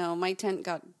Utah. No, my tent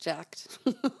got jacked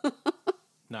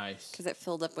nice. because it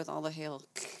filled up with all the hail.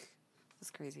 That's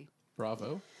crazy.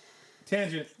 Bravo.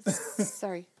 Tangent.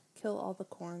 Sorry. Kill all the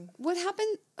corn. What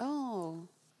happened? Oh.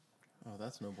 Oh,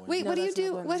 that's no bueno. Wait, No, what do you that's not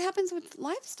do? bueno. What happens with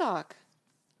livestock?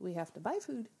 We have to buy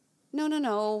food.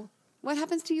 No. What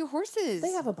happens to your horses?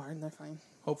 They have a barn. They're fine.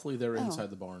 Hopefully they're inside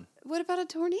the barn. What about a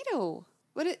tornado?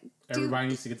 Everybody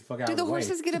needs to get the fuck out Do of the the way.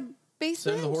 horses get a basement?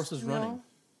 Send the horses running.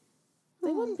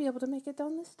 They wouldn't be able to make it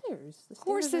down the stairs. The stairs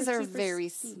Horses are super very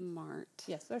steep. smart.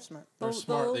 Yes, they're smart. They're They'll-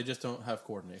 smart. they'll- They just don't have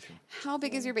coordination. How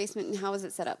big is your basement and how is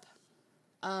it set up?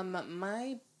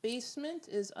 My basement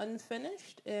is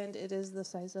unfinished, and it is the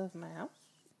size of my house.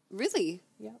 Really?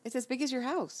 Yeah. It's as big as your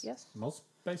house. Yes. Most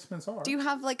basements are. Do you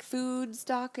have like food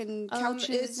stock and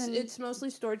couches? It's mostly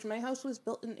storage. My house was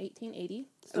built in 1880,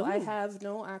 so I Ooh. have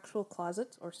no actual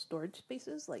closets or storage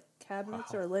spaces like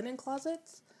cabinets or linen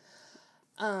closets.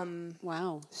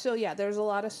 Wow. So yeah, there's a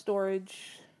lot of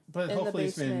storage. But in the hopefully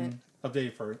it's been basement.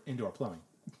 updated for indoor plumbing.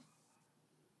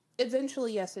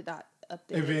 Eventually, yes, it got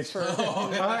updated. Eventually. For,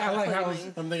 I like how it's,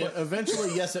 I'm thinking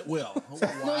eventually, yes, it will.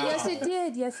 no, yes, it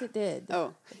did. Yes, it did.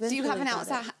 Oh, do you have an Eventually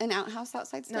got it. outhouse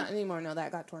outside still? Not anymore. No,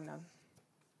 that got torn down.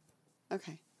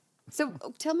 Okay. So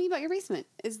tell me about your basement.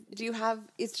 Do you have?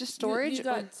 It's just storage. You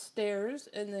got stairs,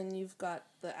 and then you've got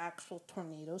the actual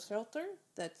tornado shelter.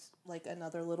 That's like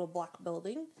another little block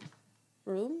building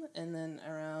room, and then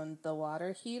around the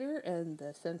water heater and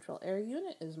the central air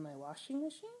unit is my washing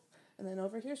machine, and then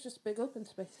over here is just big open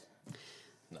space.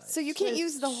 So you can't With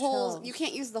use the whole. shelves. You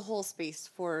can't use the whole space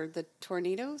for the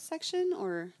tornado section,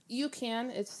 or You can.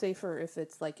 It's safer if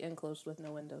it's like enclosed with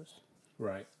no windows.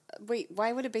 Right. Wait,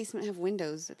 why would a basement have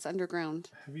windows? It's underground.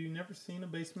 Have you never seen a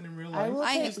basement in real I life? will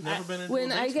I take, have never been into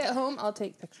when a I basement. get home, I'll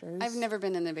take pictures. I've never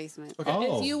been in a basement. Okay.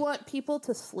 Oh. If you want people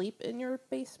to sleep in your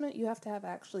basement, you have to have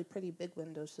actually pretty big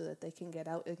windows so that they can get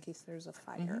out in case there's a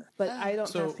fire. But I don't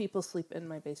So- have people sleep in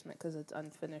my basement because it's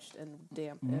unfinished and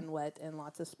damp and wet and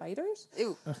lots of spiders.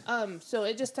 Ew. So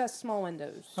it just has small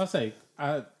windows, I'll say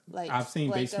I've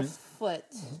seen like basements. a foot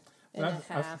and I've-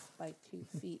 a half by 2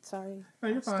 feet. Sorry. No,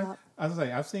 you're I'll fine. stop. I was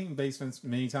say I've seen basements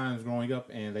many times growing up,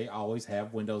 and they always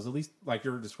have windows. At least like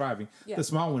you're describing, Yeah. the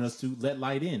small windows to let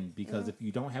light in. Because if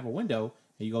you don't have a window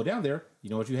and you go down there, you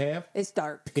know what you have? It's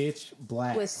dark Pitch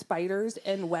black. with spiders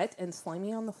and wet and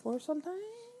slimy on the floor sometimes.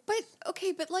 But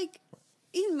okay, but like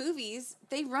in movies,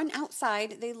 they run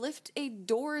outside, they lift a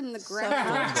door in the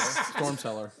ground, Storm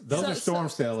cellar. Those are storm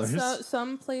cellars. So,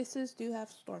 some places do have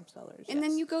storm cellars. and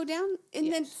then you go down,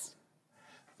 and then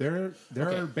There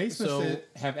are basements so- that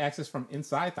have access from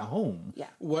inside the home. yeah,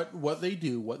 What they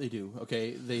do,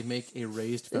 okay, they make a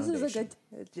raised this foundation. is a good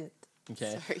tangent.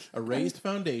 Okay. Sorry. A raised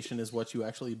foundation is what you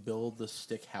actually build the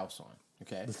stick house on.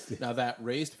 Okay. Now that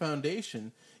raised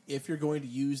foundation, if you're going to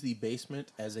use the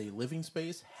basement as a living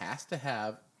space, has to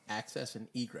have access and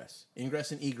ingress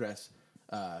and egress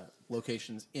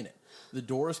locations in it. The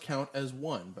doors count as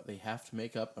one, but they have to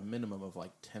make up a minimum of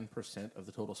like 10% of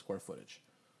the total square footage.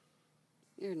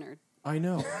 you're a nerd. I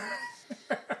know.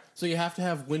 So you have to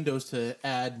have windows to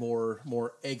add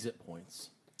more exit points.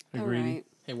 Agreed. All right.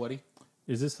 Hey, Woody.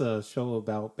 Is this a show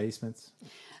about basements?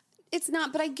 It's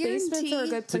not, but I guarantee. Basements are a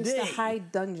good place Today. to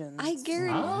hide dungeons. I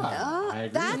guarantee. I agree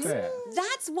that's with that.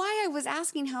 that's why I was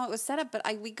asking how it was set up, but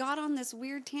we got on this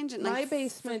weird tangent. and My I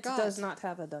basement forgot. does not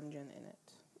have a dungeon in it.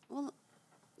 Well,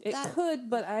 It That- could,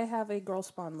 but I have a girl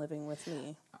spawn living with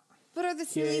me. but are the Yay,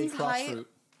 ceilings cross high? fruit.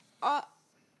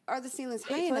 Are the ceilings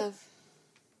high 8 foot. enough?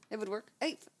 It would work.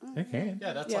 8. They can.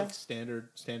 Yeah, that's Yeah. like standard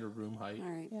room height. All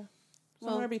right. Yeah,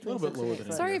 Well, somewhere between a little bit 6 and lower 8 than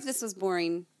foot. Sorry if this was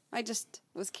boring. I just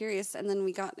was curious, and then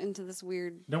we got into this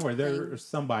weird. Don't worry, there's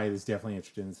somebody that's definitely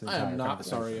interested in this I entire am not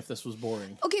conversation. sorry if this was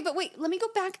boring. Okay, but wait. Let me go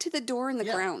back to the door in the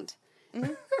Yeah. ground.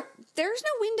 There's no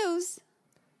windows.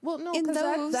 Well, no, in because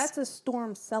those- that's a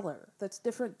storm cellar. That's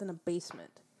different than a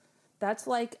basement. That's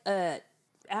like a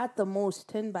at the most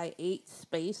 10 by 8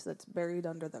 space that's buried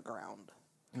under the ground.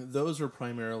 Those are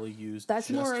primarily used. That's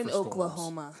just more in for storms.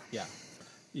 Oklahoma. Yeah.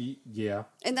 Yeah.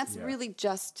 And that's Yeah. really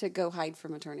just to go hide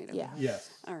from a tornado. Yeah. Yes.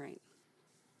 All right.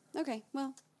 Okay.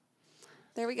 Well,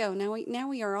 there we go. Now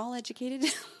we are all educated.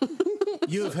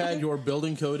 You have had your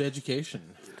building code education.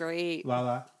 Great.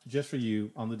 Lala, just for you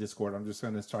on the Discord, I'm just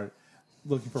going to start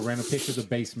looking for random pictures of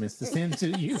basements to send to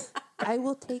you. I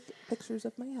will take pictures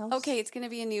of my house. Okay, it's going to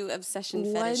be a new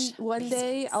obsession fetish. One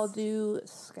day I'll do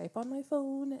Skype on my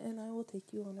phone and I will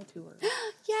take you on a tour.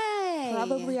 Yay!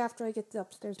 Probably after I get the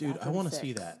upstairs. Dude, I bathroom want to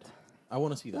see fixed. that. I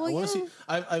want to see that. Well, I want to yeah.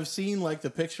 see. I've seen like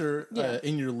the picture Yeah.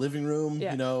 in your living room,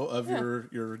 Yeah. you know, of Yeah.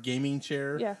 your gaming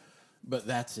chair. Yeah. But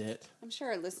that's it. I'm sure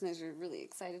our listeners are really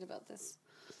excited about this.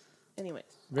 Anyways,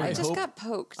 I just got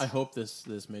poked, I hope this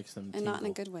makes them and not in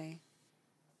a tingle. good way.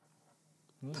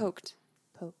 Poked.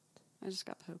 poked. I just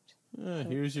got poked.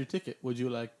 Here's your ticket. Would you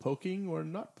like poking or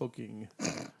not poking?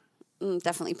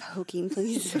 Definitely poking,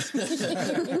 please.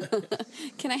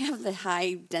 Can I have the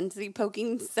high density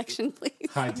poking section, please?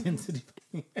 High density.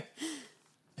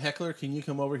 Heckler, can you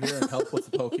come over here and help with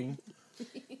the poking?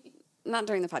 Not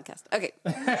during the podcast. Okay.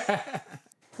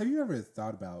 Have you ever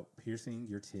thought about piercing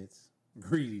your tits?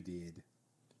 Greedy did.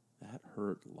 That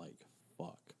hurt like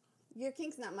fuck. Your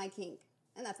kink's not my kink,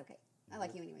 and that's okay. I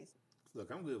like you anyways.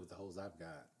 Look, I'm good with the holes I've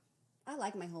got. I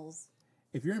like my holes.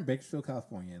 If you're in Bakersfield,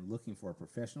 California and looking for a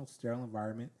professional, sterile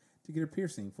environment to get a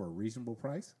piercing for a reasonable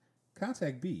price,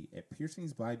 contact B at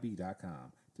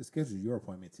piercingsbyb.com to schedule your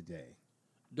appointment today.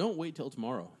 Don't wait till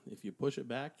tomorrow. If you push it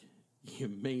back, you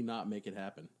may not make it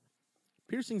happen.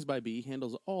 Piercings by B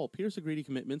handles all Pierce Agredy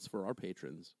commitments for our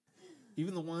patrons.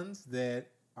 Even the ones that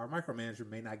our micromanager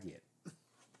may not get.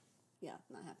 Yeah,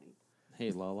 not happening.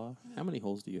 Hey, Lala, how many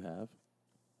holes do you have?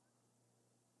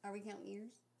 Are we counting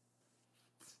ears?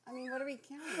 I mean, what are we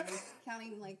counting? Are we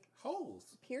counting like Holes.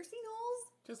 piercing holes?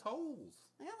 Just holes.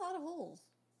 I got a lot of holes.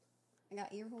 I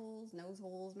got ear holes, nose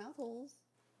holes, mouth holes.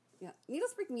 Yeah,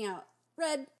 needles freak me out.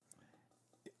 Red.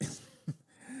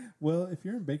 Well, if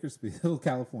you're in Bakersfield,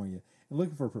 California, and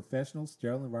looking for a professional,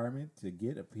 sterile environment to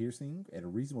get a piercing at a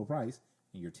reasonable price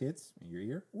in your tits, in your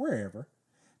ear, wherever,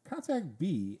 contact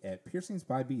B at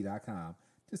piercingsbyb.com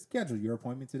to schedule your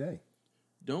appointment today.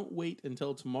 Don't wait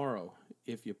until tomorrow.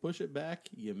 If you push it back,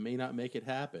 you may not make it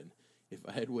happen. If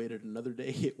I had waited another day,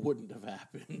 it wouldn't have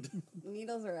happened.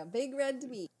 Needles are a big red to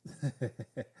me.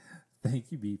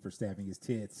 Thank you, B, for stabbing his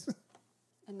tits.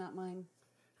 And not mine.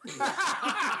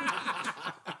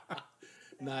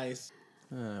 Nice.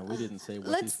 We didn't say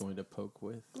what he's going to poke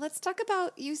with. Let's talk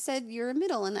about. You said you're a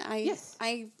middle, and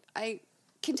I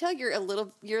can tell you're a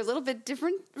little bit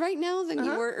different right now than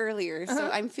you were earlier. So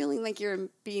I'm feeling like you're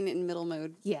being in middle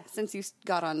mode. Yeah. Since you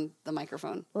got on the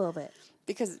microphone. A little bit.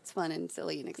 Because it's fun and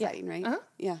silly and exciting, right?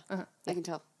 Yeah. I can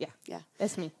tell. Yeah. Yeah.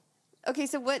 That's me. Okay,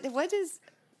 so what is?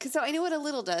 Cause so I know what a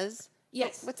little does.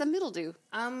 Yes. What's a middle do?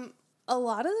 A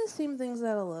lot of the same things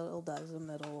that a little does, a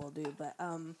middle will do. But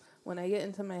when I get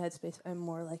into my headspace, I'm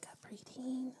more like a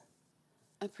preteen.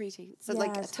 A preteen. So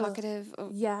like a talkative.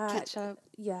 Catch up.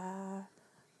 Yeah.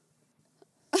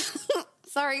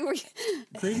 Sorry, we're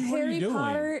Grady, what are Harry you doing?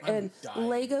 Potter I'm and dying.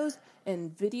 Legos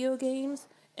and video games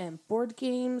and board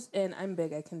games, and I'm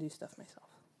big. I can do stuff myself.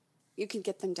 you can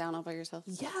get them down all by yourself.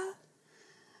 Yeah.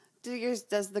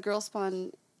 Does the girl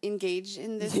spawn engage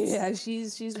in this? Yeah,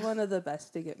 she's one of the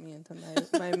best to get me into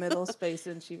my middle space,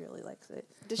 and she really likes it.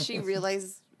 Does she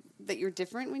realize that you're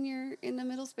different when you're in the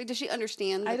middle space? Does she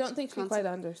understand? I don't think she quite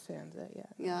understands it yet.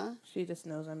 Yeah. She just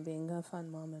knows I'm being a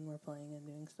fun mom and we're playing and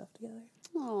doing stuff together.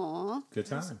 Aw. Good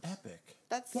times. Epic.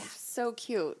 That's so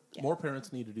cute. More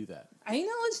parents need to do that. I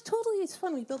know, it's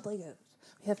fun. We build Legos.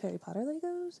 We have Harry Potter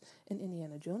Legos and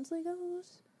Indiana Jones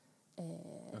Legos.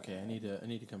 And Okay, I need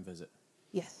to come visit.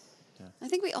 yes. I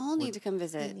think we all need to come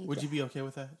visit. Would you be okay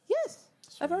with that? Yes.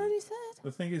 I've already said.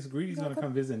 The thing is, Greedy's going to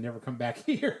come visit and never come back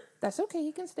here. That's okay.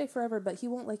 He can stay forever, but he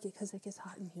won't like it because it gets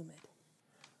hot and humid.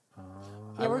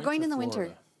 Yeah, we're went going to in the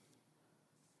winter.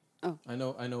 Florida.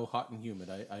 I know hot and humid.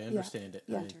 I understand it.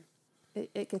 Yeah.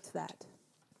 It gets that.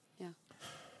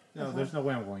 No, there's no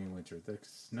way I'm going in winter. The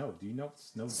snow. Do you know what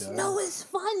snow does? Snow is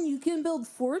fun. You can build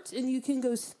forts and you can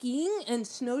go skiing and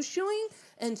snowshoeing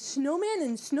and snowman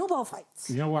and snowball fights.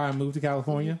 You know why I moved to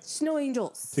California? Snow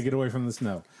angels. To get away from the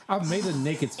snow. I've made a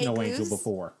naked snow Igloos? angel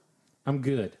before. I'm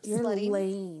good. You're Sledding?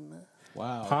 lame.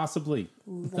 Wow. Possibly.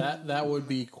 That would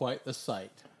be quite the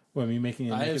sight. What, me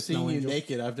making a I naked have snow seen you angel?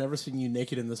 naked. I've never seen you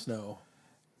naked in the snow.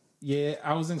 Yeah,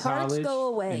 I was in Parts college go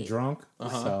away. and drunk,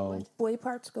 so Boy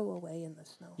parts go away in the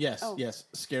snow. Yes, yes.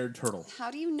 Scared turtle. How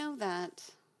do you know that?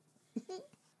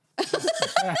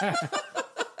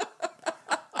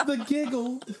 the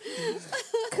giggle.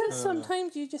 Because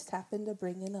sometimes you just happen to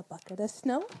bring in a bucket of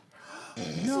snow.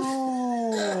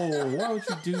 No, why would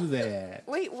you do that?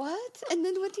 Wait, what? And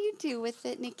then what do you do with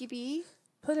it, Nikki B?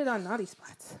 Put it on naughty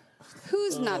spots.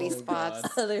 Who's naughty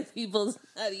spots? Other people's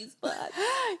naughty spots.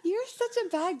 You're such a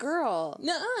bad girl.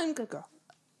 No, I'm a good girl.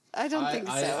 I don't think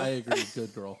so. I agree.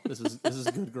 Good girl. This is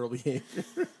good girl behavior.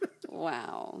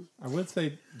 Wow. I would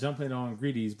say jump in on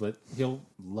Greedy's, but he'll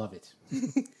love it.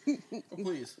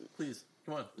 Please,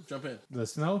 come on, jump in. The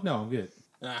snow? No, I'm good.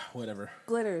 Whatever.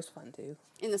 Glitter is fun too.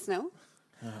 In the snow?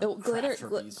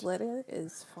 Glitter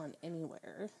is fun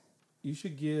anywhere. You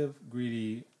should give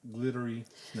Greedy glittery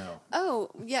snow. Oh,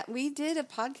 yeah. We did a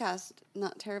podcast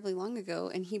not terribly long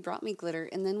ago, and he brought me glitter.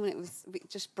 And then we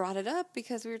just brought it up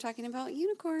because we were talking about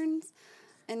unicorns,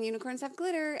 and unicorns have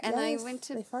glitter. And Yes, I went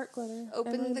to they fart glitter.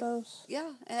 open and the rainbows.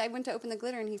 and I went to open the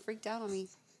glitter, and he freaked out on me.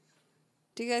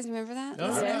 Do you guys remember that?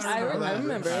 Oh, Yes, I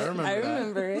remember it. I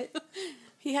remember it.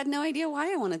 He had no idea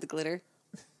why I wanted the glitter.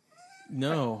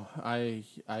 No, I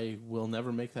will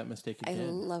never make that mistake I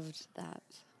again. loved that.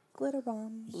 Glitter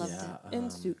bombs. Loved Yeah, it. In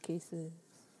suitcases.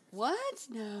 What?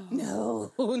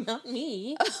 No. No, not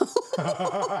me.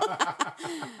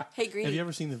 Hey, Green. Have you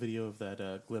ever seen the video of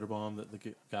that glitter bomb that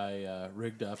the guy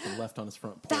rigged up and left on his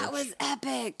front porch? That was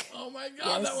epic. Oh my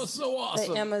god, that was so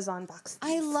awesome. The Amazon box.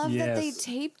 I love that they Yes.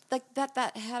 taped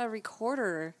that had a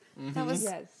recorder. That was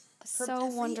Yes. so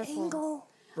wonderful. Angle.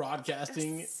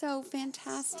 Broadcasting. So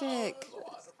fantastic.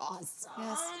 Awesome.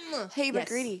 Yes. Hey, but Yes.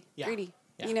 Greedy. Yeah. Greedy.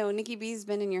 Yeah. You know, Nikki B's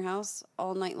been in your house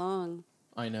all night long.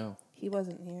 I know. He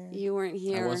wasn't here. You weren't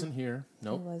here. I wasn't here.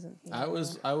 Nope. He wasn't here.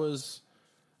 I was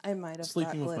I might have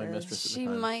sleeping got with my glitter. mistress at She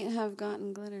the time. might have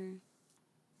gotten glitter.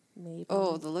 Maybe.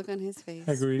 Oh, the look on his face.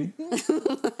 Hey, Greedy.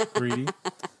 Greedy.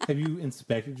 Have you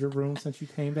inspected your room since you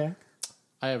came back?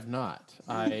 I have not.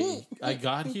 I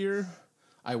got here.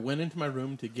 I went into my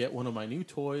room to get one of my new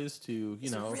toys to,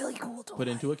 really cool toy. put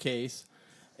into a case,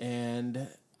 and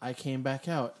I came back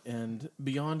out. And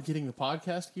beyond getting the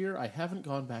podcast gear, I haven't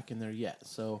gone back in there yet.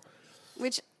 So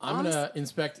Which I'm gonna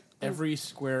inspect every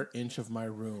square inch of my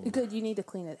room. Good, you need to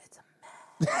clean it. It's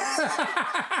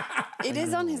it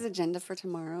is on his agenda for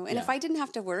tomorrow. And Yeah. if I didn't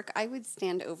have to work, I would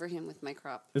stand over him with my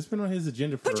crop. It's been on his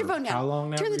agenda for Put your phone down. how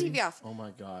long now? Turn the Greedy? TV off. Oh my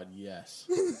god, yes.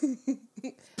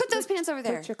 Put those pants over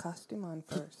there. Put your costume on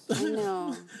first. I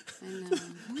know.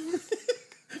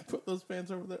 Put those pants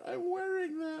over there. I'm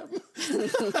wearing them. I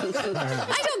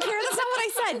don't care. That's not what I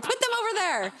said. Put them over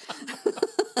there.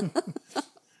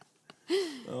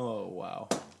 Oh, wow.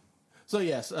 So,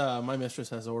 yes, my mistress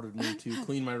has ordered me to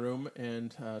clean my room,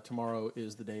 and tomorrow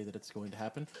is the day that it's going to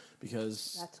happen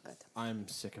because That's good. I'm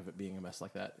sick of it being a mess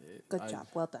like that. Good job.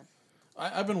 Well done.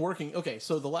 I've been working. Okay,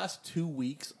 so the last 2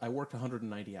 weeks, I worked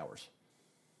 190 hours.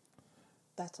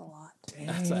 That's a lot.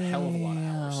 That's a hell of a lot of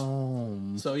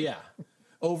hours. So, yeah,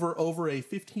 over a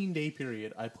 15-day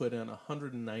period, I put in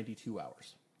 192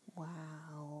 hours.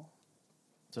 Wow.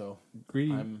 So,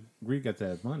 Greedy got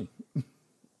that money.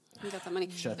 He got the money.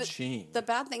 Cha-ching. The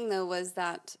bad thing, though, was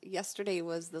that yesterday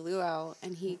was the luau,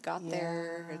 and he got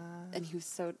there, and he was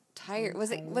so tired.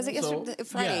 Was it yesterday?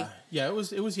 Friday? Yeah, it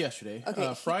was yesterday.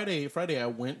 Okay. Friday, I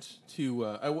went to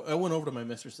I went over to my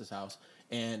mistress's house,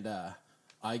 and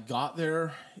I got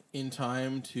there in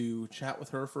time to chat with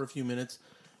her for a few minutes,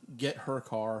 get her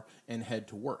car, and head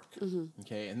to work.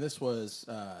 Okay, and this was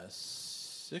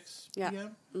 6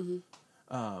 p.m.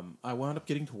 I wound up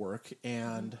getting to work,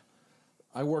 and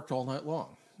I worked all night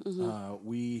long.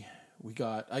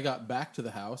 I got back to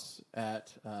the house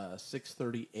at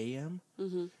 6:30 a.m.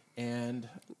 And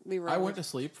I went to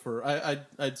sleep for.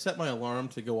 I'd set my alarm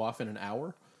to go off in an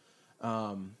hour,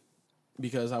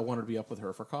 because I wanted to be up with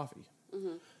her for coffee.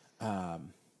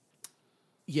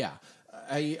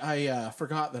 I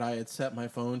forgot that I had set my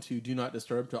phone to Do Not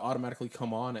Disturb to automatically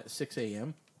come on at 6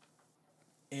 a.m.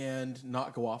 and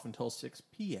not go off until 6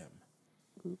 p.m.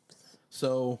 Oops.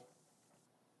 So,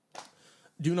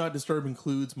 Do Not Disturb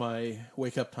includes my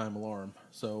wake-up time alarm.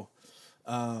 So,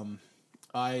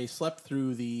 I slept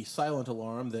through the silent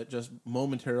alarm that just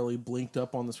momentarily blinked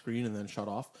up on the screen and then shut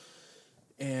off,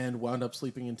 and wound up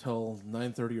sleeping until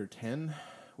 9:30 or 10,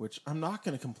 which I'm not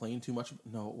going to complain too much.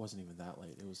 No, it wasn't even that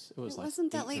late. It was like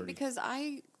wasn't that late 8:30. because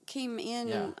I came in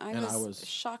and I was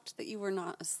shocked that you were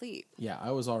not asleep. Yeah,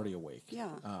 I was already awake.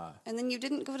 Yeah. And then you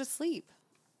didn't go to sleep.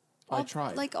 I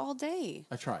tried. Like all day.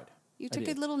 I tried. You took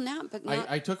a little nap, but not...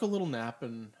 I took a little nap,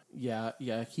 and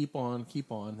keep on.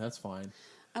 That's fine.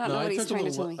 I don't know what he's trying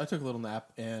to tell me. I took a little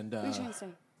nap, and what are you trying to say?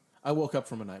 I woke up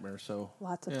from a nightmare, so...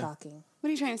 Lots of talking. What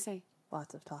are you trying to say?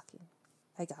 Lots of talking.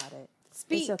 I got it.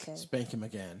 Speak. It's okay. Spank him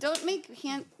again. Don't make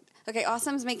hand... Okay,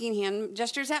 Awesome's making hand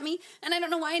gestures at me, and I don't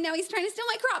know why now he's trying to steal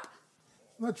my crop.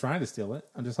 I'm not trying to steal it.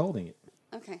 I'm just holding it.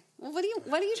 Okay. Well, what are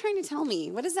you trying to tell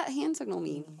me? What does that hand signal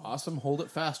mean? Awesome, hold it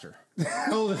faster.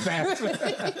 Hold it faster.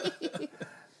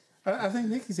 I think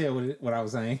Nikki said what I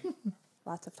was saying.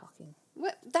 Lots of talking.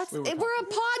 What? We're a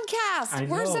podcast. I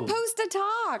We're know. supposed to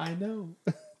talk. I know.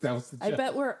 That was the joke. I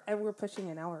bet we're pushing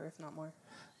an hour, if not more.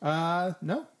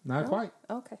 No, not quite.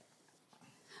 Okay.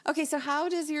 Okay, so how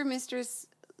does your mistress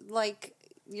like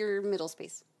your middle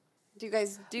space? Do you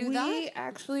guys do that? We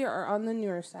actually are on the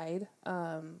newer side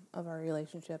of our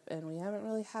relationship, and we haven't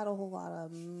really had a whole lot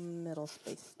of middle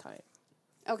space time.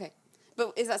 Okay.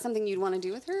 But is that something you'd want to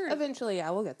do with her? or- Eventually, yeah,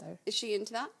 we'll get there. Is she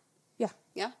into that? Yeah.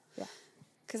 Yeah? Yeah.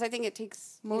 Because I think it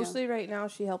takes... Mostly right now,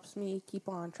 she helps me keep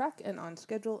on track and on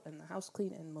schedule and the house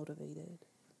clean and motivated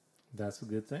That's a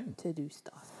good thing. to do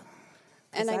stuff.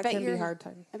 And I that bet can you're be hard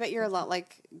time. I bet you're a lot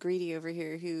like Greedy over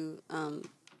here who ADHD.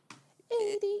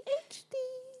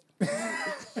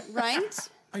 right?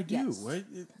 I do. Yes.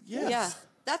 Yes. Yeah.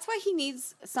 That's why he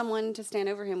needs someone to stand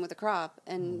over him with a crop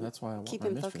and That's why I want keep my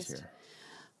him mistress focused. here.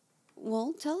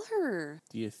 Well, tell her.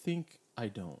 Do you think I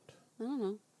don't? I don't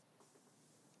know.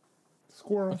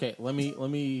 Squirrel. Okay, let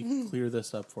me clear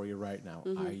this up for you right now.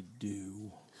 I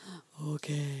do.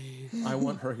 Okay. I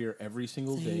want her here every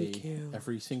single day,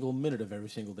 every single minute of every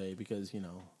single day, because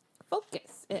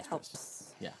Focus. It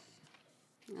helps. yeah,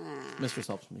 mistress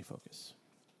helps me focus.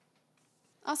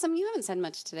 Awesome. You haven't said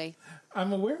much today.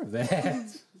 I'm aware of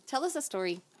that. Tell us a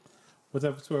story. What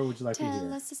type of story would you like to Tell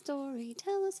hear? us a story.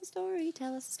 Tell us a story.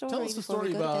 Tell us a story. Tell us a before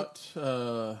we story go to bed.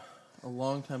 about a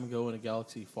long time ago in a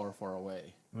galaxy far, far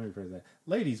away. Let me rephrase that.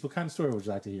 Ladies, what kind of story would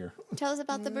you like to hear? Tell us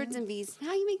about the birds and bees.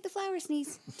 How you make the flowers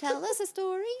sneeze. Tell us a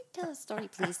story. Tell us a story,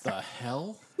 please. The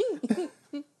hell?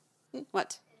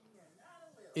 What?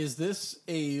 Is this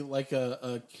a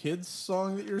kid's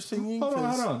song that you're singing? Hold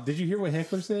on. Did you hear what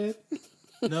Heckler said?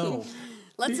 No.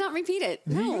 Let's not repeat it.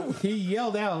 No. He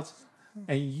yelled out,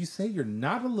 and you say you're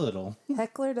not a little.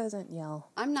 Heckler doesn't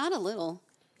yell. I'm not a little.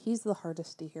 He's the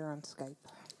hardest to hear on Skype.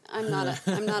 I'm not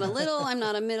a little. I'm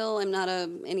not a middle. I'm not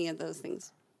any of those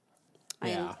things.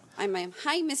 Yeah. I'm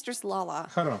Hi, Mistress Lala.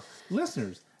 Hold on.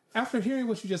 Listeners, after hearing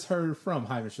what you just heard from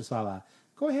Hi, Mr. Sala,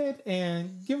 go ahead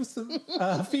and give us some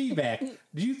feedback.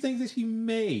 Do you think that she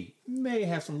may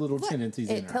have some little tendencies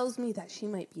in It her? tells me that she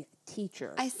might be a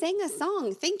teacher. I sang a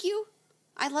song. Thank you.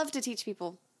 I love to teach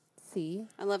people. See?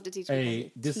 I love to teach A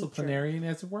people. disciplinarian,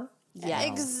 as it were. Yeah,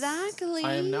 exactly.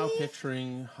 I am now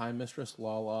picturing High Mistress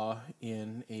Lala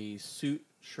in a suit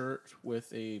shirt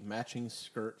with a matching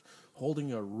skirt,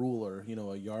 holding a ruler,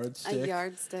 a yardstick. A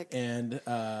yardstick. And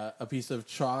a piece of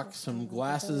chalk, some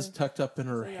glasses tucked up in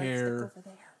her hair.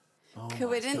 Oh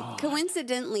my God.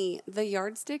 Coincidentally, the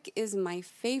yardstick is my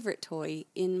favorite toy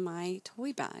in my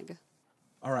toy bag.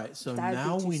 All right, so That'd be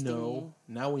now too we stingy. know.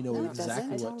 Now we know No, it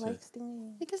exactly doesn't. what to.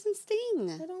 stinging. It doesn't sting.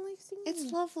 I don't like stinging.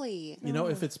 It's lovely.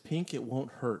 If it's pink, it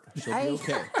won't hurt. She'll be I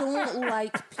okay. don't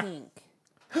like pink.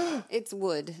 It's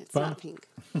wood. It's Fun. not pink.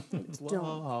 It's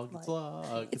log. It's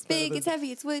log. It's better big. than- It's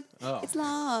heavy. It's wood. Oh. It's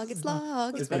log. It's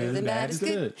log. It's It's better than bad. It's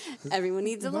good. good. Everyone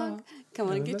needs a log. Come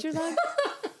on and get your log.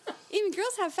 Even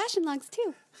girls have fashion logs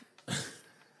too.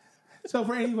 So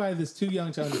for anybody that's too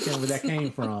young to understand where that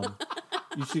came from,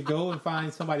 you should go and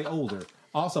find somebody older.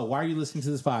 Also, why are you listening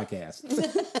to this podcast?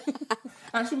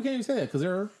 Actually, we can't even say that because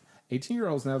there are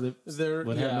 18-year-olds now that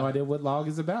would have no idea what log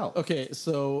is about. Okay,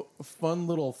 so fun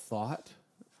little thought.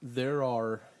 There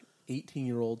are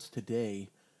 18-year-olds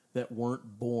today that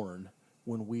weren't born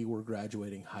when we were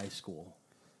graduating high school.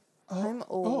 I'm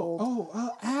old.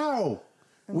 Ow!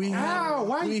 We Ow,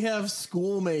 why- have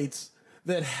schoolmates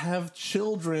that have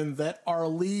children that are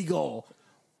legal.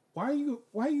 Why are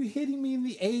you hitting me in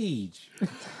the age?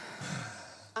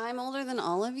 I'm older than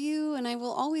all of you, and I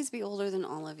will always be older than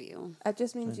all of you. That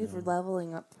just means you're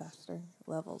leveling up faster.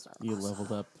 Levels are You awesome.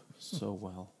 leveled up so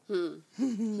well.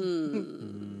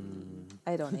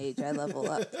 I don't age. I level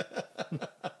up.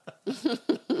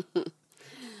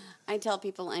 I tell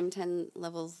people I'm 10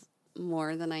 levels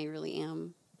more than I really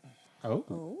am.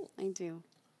 Oh. I do.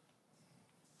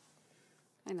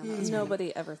 I know that's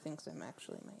Nobody ever thinks I'm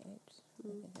actually my age. I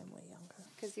think I'm way younger.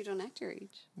 because you don't act your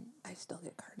age. I still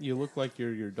get carded. You look like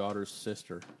you're your daughter's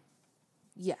sister.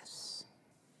 Yes.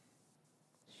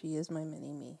 She is my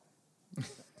mini me.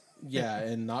 Yeah,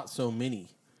 and not so many.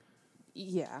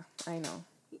 Yeah, I know.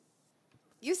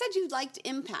 You said you liked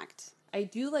Impact. I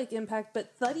do like Impact,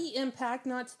 but Thuddy Impact,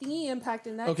 not Stingy Impact,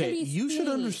 and that can Okay, be you should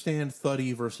stingy. understand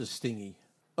Thuddy versus Stingy.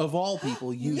 Of all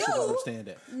people, you should No. understand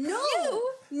it. No!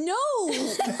 No!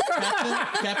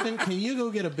 Captain, can you go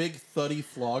get a big Thuddy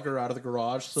flogger out of the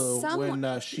garage so Someone-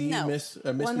 when she no.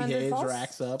 misbehaves or false?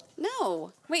 acts up?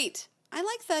 No. Wait. I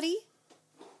like Thuddy.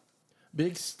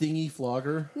 Big stingy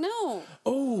flogger. No.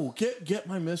 Oh, get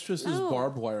my mistress's No.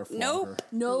 barbed wire flogger.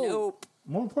 No. Nope.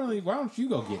 More importantly, why don't you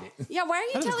go get it? Yeah, why are you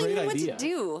That's a telling great me what idea. to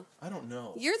do? I don't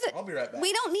know. You're the. I'll be right back.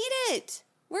 We don't need it.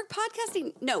 We're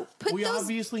podcasting. No, We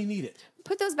obviously need it.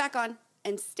 put those back on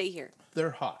and stay here.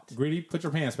 They're hot. Greedy, put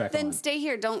your pants back Then on. stay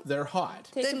here. Don't They're hot.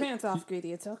 Take Then- your pants off,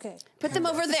 Greedy. It's okay. put them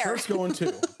over there. Kurt's going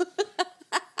too.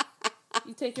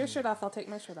 You take your shirt off, I'll take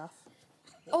my shirt off.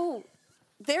 Oh,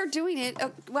 they're doing it.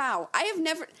 Oh, wow. I have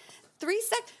never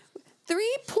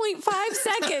 3.5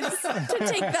 seconds to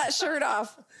take that shirt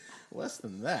off. Less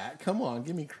than that. Come on,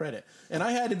 give me credit. And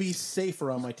I had to be safer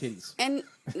on my titties. And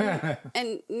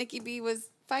Nikki B was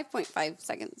 5.5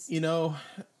 seconds. You know,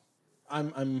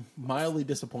 I'm mildly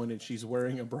disappointed she's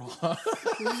wearing a bra.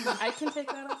 I can take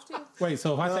that off too. Wait,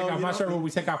 so if I take off you my don't shirt, need- will we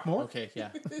take off more? Okay, yeah,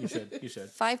 you should.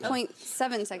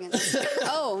 5.7 seconds.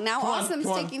 Oh, now Awesome's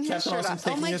Come on, taking his Captain shirt Awesome's off.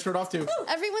 taking Oh my! his shirt off too.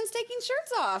 Everyone's taking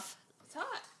shirts off. It's hot.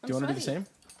 Do you want to do the same?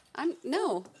 I'm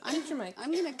Mute your mic.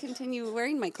 I'm gonna continue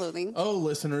wearing my clothing. Oh,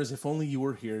 listeners, if only you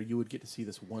were here, you would get to see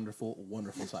this wonderful,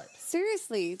 wonderful sight.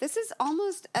 Seriously, this is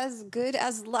almost as good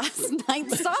as last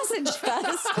night's Sausage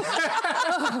Fest.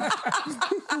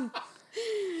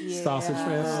 Sausage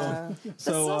fest.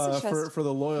 So Sausage Fest. for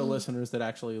the loyal listeners that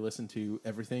actually listen to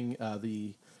everything,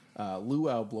 the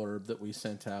luau blurb that we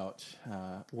sent out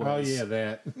was Oh yeah,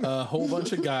 that. a whole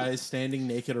bunch of guys standing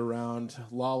naked around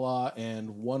Lala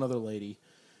and one other lady,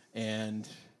 and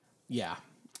yeah,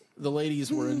 the ladies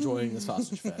were enjoying the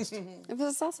Sausage Fest. It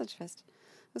was a Sausage Fest.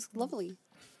 It was lovely.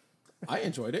 I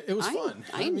enjoyed it. It was fun.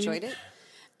 I enjoyed it.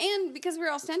 And because we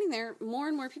were all standing there, more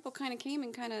and more people kind of came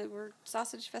and kind of were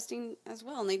sausage festing as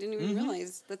well, and they didn't even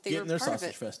realize that they Getting were their part sausage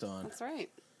of it. fest on. That's right.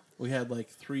 We had like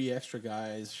 3 extra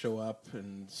guys show up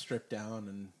and strip down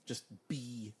and just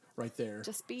be right there.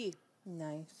 Just be.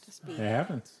 Nice. Just be. It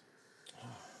happens.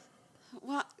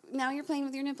 Well, now you're playing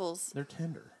with your nipples. They're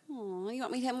tender. Oh, you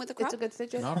want me to hit them with the crop? It's a good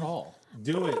suggestion. Not at all.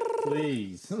 Do it,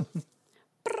 please.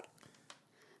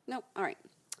 No. All right.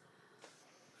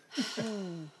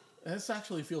 This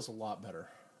actually feels a lot better.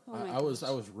 Oh my I was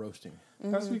roasting.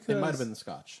 That's because It might have been the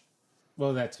scotch.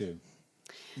 Well, that too.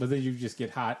 But then you just get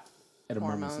hot at a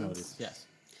moment's Hormones. notice. Yes.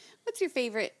 What's your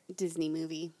favorite Disney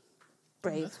movie?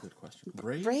 Brave. That's a good question.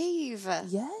 Brave? Brave.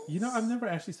 Yes. You know, I've never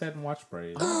actually sat and watched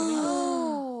Brave.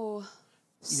 Oh.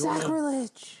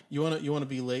 Sacrilege. You wanna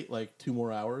be late like 2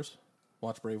 more hours?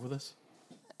 Watch Brave with us.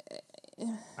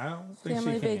 I don't think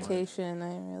Family she can. vacation.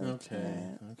 I really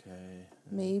can't. Okay.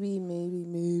 Maybe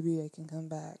I can come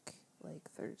back like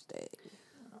Thursday.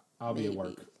 I'll be at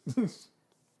work.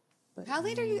 But How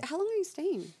long are you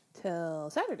staying? till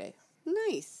Saturday.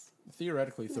 Nice.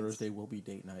 Theoretically, Thursday will be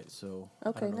date night, so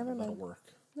Okay, I don't know never if that'll mind. work.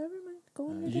 Never mind. Go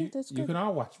on your You, date. That's you good. can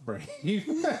all watch Brave.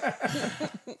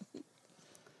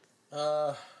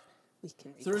 We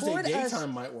can Thursday record us.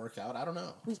 daytime might work out. I don't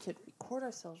know. We could record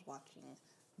ourselves watching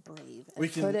Brave and We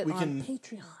can- put it we on can-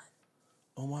 Patreon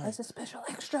Oh my! as a special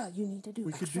extra. You need to do.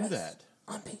 We could do extras that.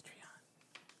 on Patreon.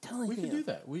 Telling We you. could do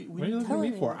that. We What are you looking at me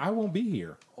telling for? you. I won't be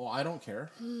here. Oh, I don't care.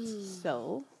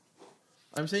 So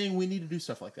I'm saying we need to do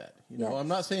stuff like that. You know, Yes. I'm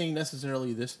not saying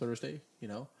necessarily this Thursday. You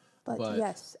know, But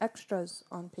yes, extras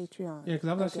on Patreon. Yeah, because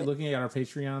I was actually looking at our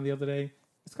Patreon the other day.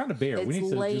 It's kind of bare. It's we need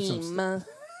to do some. lame.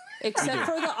 Except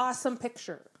for the awesome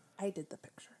picture. I did the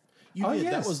picture. You Oh, did.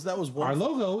 yes. That was one. Our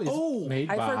logo is made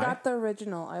by. I forgot the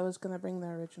original. I was going to bring the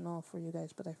original for you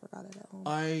guys, but I forgot it at home.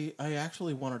 I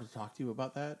actually wanted to talk to you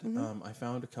about that. Mm-hmm. I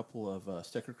found a couple of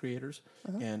sticker creators,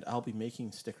 and I'll be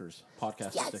making stickers,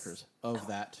 podcast Yes. stickers of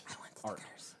that art.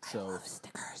 So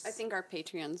stickers. I think our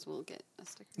Patreons will get a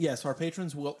sticker. yes, our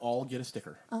patrons will all get a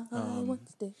sticker. I want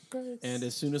stickers. And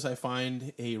as soon as I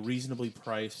find a reasonably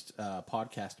priced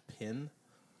podcast pin,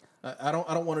 I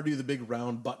don't want to do the big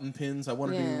round button pins. I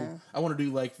want to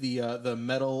do like the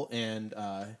metal and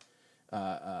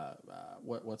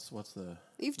what's the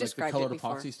You've like the described colored it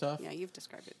before. epoxy stuff. Yeah, you've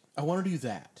described it. I want to do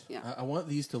that. Yeah. I want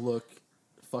these to look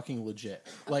fucking legit.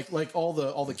 Like all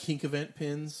the kink event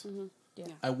pins. Mm-hmm. Yeah.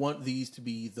 I want these to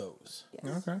be those.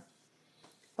 Yes. Okay.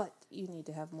 But you need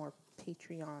to have more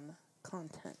Patreon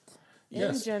content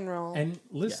Yes. in general. And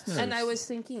listeners. And I was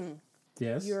thinking,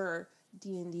 Yes. your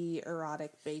D&D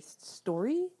erotic based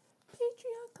story,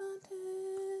 Patreon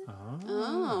content.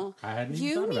 Oh, I hadn't even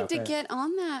you thought need about to that. get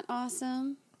on that.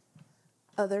 Awesome.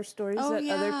 Other stories Oh, that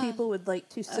other yeah. people would like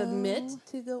to submit Oh,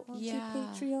 to go onto yeah.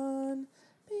 Patreon.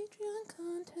 Patreon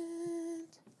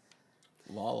content.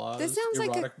 Lala's This sounds like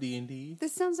a- erotic D&D.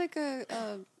 This sounds like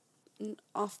an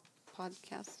off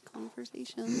podcast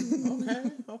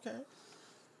conversation. Okay.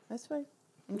 That's fine.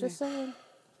 I'm just saying.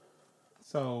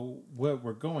 So what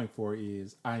we're going for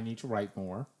is I need to write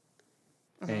more,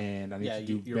 and I need Yeah, to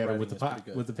do your better writing with the is pretty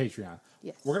good. with the Patreon.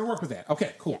 Yes. We're gonna work with that.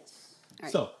 Okay, cool. Yes. All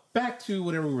right. So back to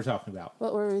whatever we were talking about.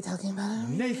 What were we talking about?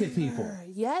 Naked people.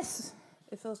 Yes.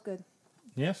 It feels good.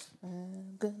 Yes.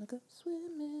 I'm gonna go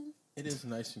swimming. It is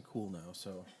nice and cool now,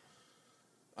 so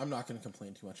I'm not going to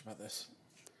complain too much about this.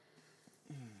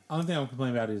 Only thing I'm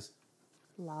complaining about is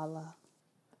Lala.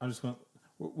 I'm just going.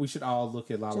 We should all look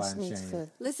at Lala Just and needs Shane. to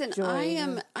Listen, join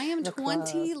I am the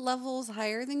 20 club. levels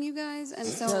higher than you guys, and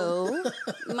so So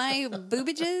my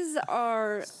boobages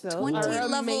are So 20 are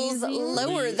levels amazing.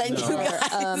 lower than you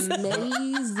guys.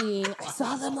 amazing. I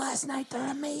saw them last night.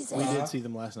 They're amazing. We did see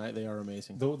them last night. They are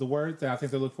amazing. The word that I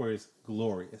think they look for is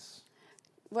glorious.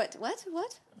 What?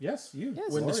 Yes, you. Yes.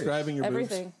 When Glorious. describing your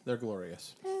Everything. boobs, they're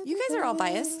glorious. You guys are all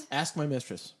biased. Ask my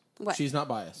mistress. What? She's not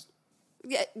biased.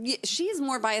 Yeah, she's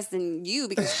more biased than you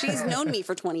because she's known me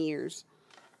for 20 years.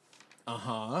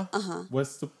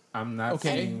 What's the? I'm not Okay.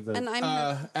 saying the. And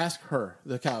I'm Ask her.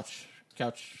 The couch.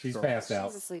 she's girl. passed out.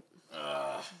 she's asleep.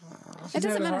 She's It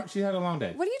doesn't had a matter. hard- she had a long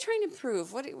day. What are you trying to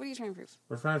prove? What are you trying to prove?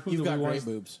 We're trying to prove You've that got we great want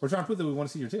boobs. We're trying to prove that we want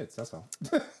to see your tits. That's all.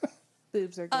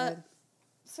 Boobs are good.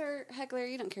 Sir Heckler,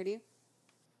 you don't care, do you?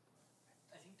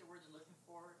 I think the word you're looking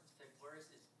for instead of glorious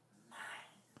is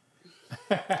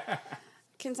mine.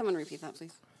 Can someone repeat that,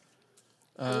 please?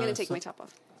 I'm going to take my top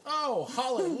off. Oh,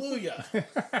 hallelujah.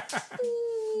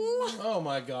 Oh,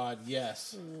 my God.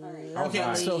 Yes.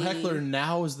 Okay, so Heckler,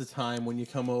 now is the time when you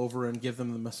come over and give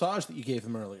them the massage that you gave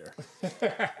them earlier.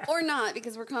 Or not,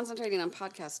 because we're concentrating on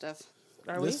podcast stuff.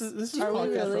 Are This we? is Are we podcast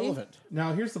really? relevant.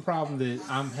 Now, here's the problem that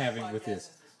I'm having with this.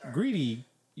 Greedy,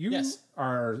 you Yes.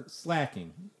 are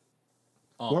slacking.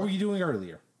 What were you doing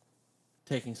earlier?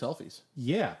 Taking selfies.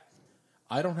 Yeah,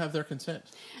 I don't have their consent.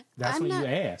 that's I'm what not- you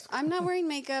asked. I'm not wearing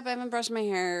makeup. I haven't brushed my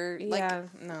hair. Yeah,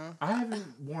 no. I haven't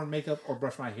worn makeup or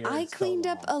brushed my hair. I in so cleaned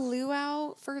up long. a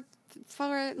luau for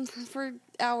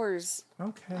hours.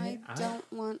 Okay. I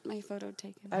don't want my photo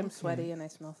taken. I'm sweaty and I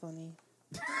smell funny.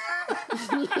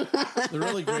 The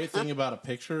really great thing about a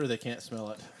picture, they can't smell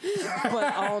it.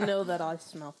 But I'll know that I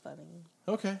smell funny.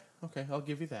 Okay, I'll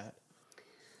give you that.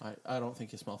 I don't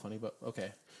think you smell funny, but okay.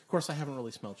 Of course, I haven't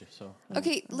really smelled you, so.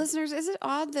 Okay, listeners, is it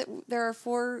odd that there are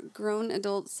 4 grown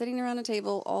adults sitting around a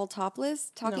table, all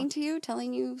topless, talking to you,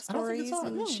 telling you I don't think stories it's odd.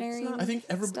 and No, it's sharing? I think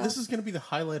stuff? this is going to be the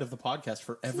highlight of the podcast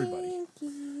for everybody.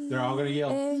 They're all going to yell,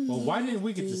 well, why didn't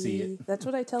we get to see it? That's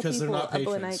what I tell 'Cause they're people not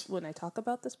patrons. when I talk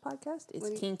about this podcast.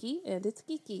 It's kinky and it's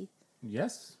geeky.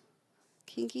 Yes,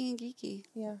 Kinky and geeky.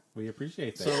 Yeah. we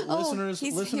appreciate that. So listeners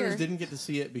he's here. didn't get to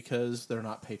see it because they're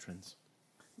not patrons.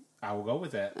 I will go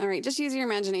with that. All right, just use your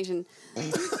imagination.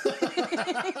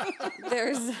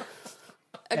 There's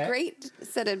a great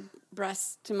set of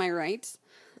breasts to my right.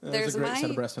 There's a great my set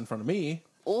of breasts in front of me.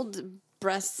 old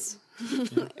breasts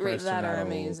breasts That are are not old.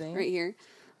 amazing. right here.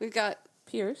 We've got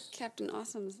Pierce. Captain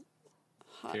Awesome's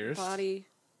hot Pierce? body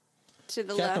to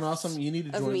the Captain left. Awesome, you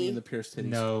need to of join me me. in the Pierce titties.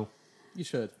 No, You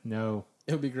should. no,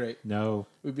 It would be great. no.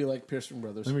 We'd be like Pearson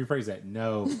Brothers. Let me rephrase that.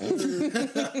 No.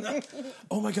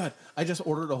 Oh my god! I just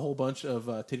ordered a whole bunch of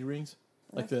titty rings,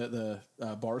 like the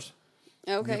bars,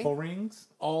 Okay. Nipple rings?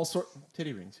 all sort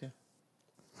titty rings. Yeah,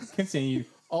 Continue.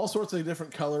 all sorts of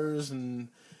different colors, and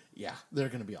yeah, they're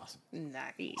gonna be awesome.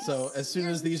 Nice. So as soon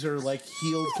as these are like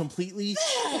healed completely,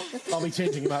 I'll be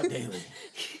changing them out daily.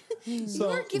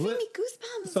 So, You're giving me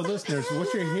goosebumps. so listeners,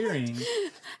 what you're hearing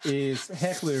is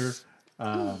Heckler.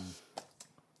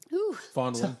 Ooh,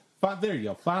 Fondling. There you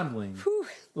go. Fondling.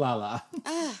 Lala.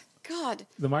 God.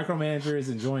 The micromanager is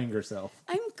enjoying herself.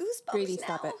 I'm goosebumps Grady, now.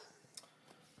 stop it.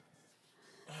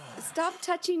 Stop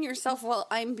touching yourself while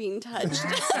I'm being touched.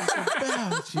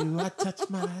 About you, I touch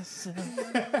myself.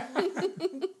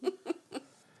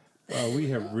 We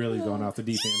have really gone off the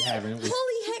deep end, haven't we?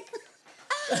 Holy heck.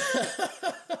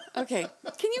 Okay.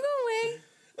 Can you go away?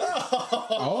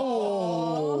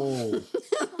 Oh.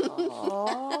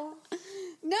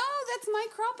 No, that's my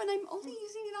crop and I'm only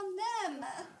using it on them.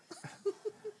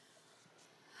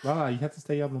 Lala, you have to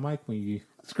stay on the mic when you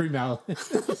scream out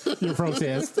your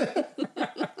protest.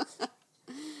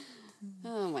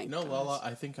 Oh my No, gosh. Lala,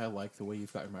 I think I like the way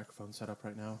you've got your microphone set up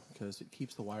right now because it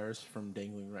keeps the wires from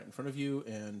dangling right in front of you,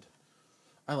 and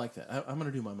I like that. I'm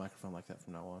going to do my microphone like that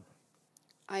from now on.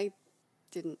 I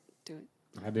didn't do it.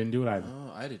 I didn't do it either.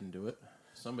 Oh, I didn't do it.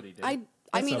 Somebody did. I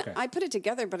That's mean, okay. I put it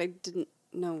together, but I didn't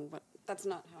know what. That's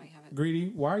not how I have it.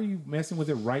 Greedy, why are you messing with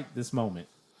it right this moment?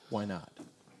 Why not?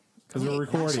 Because we're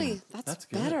recording. Actually, that's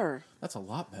good. better. That's a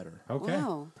lot better. Okay.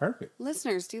 Wow. Perfect.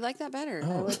 Listeners, do you like that better?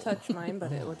 I would touch mine,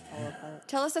 but it would fall apart.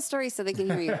 Tell us a story so they can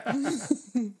hear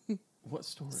you. What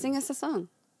story? Sing us a song.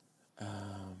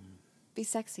 Be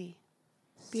sexy.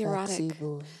 Be erotic.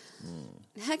 Boy.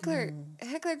 Heckler,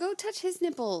 go touch his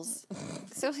nipples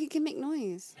so he can make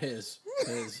noise. His.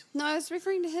 No, I was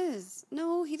referring to his.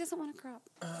 No, he doesn't want to crop.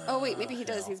 Oh, wait, maybe he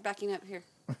does. He's backing up here.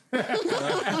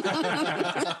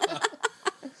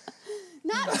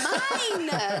 Not mine.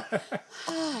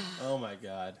 Oh my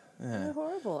God. They're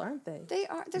horrible, aren't they? They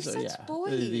are. They're So, such yeah,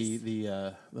 boys.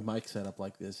 the mic setup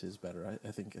like this is better.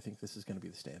 I think this is going to be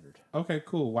the standard Okay,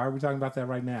 cool. Why are we talking about that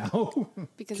right now? because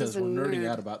because he's a we're nerding nerd.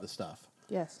 out about the stuff.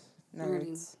 Yes.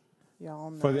 Nerds.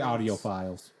 Y'all nerds. For the audio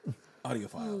files. Audio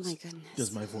files. Oh my goodness.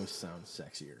 Does my voice sound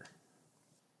sexier?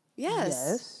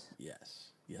 Yes. Yes.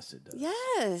 Yes, it does.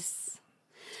 Yes.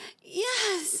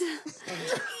 Yes.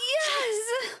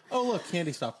 Yes. Oh look,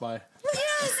 Candy stopped by.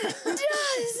 Yes, it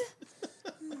does.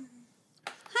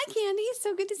 Hi, Candy. It's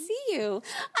so good to see you.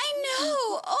 I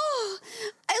know. Oh,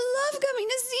 I love coming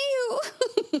to see you.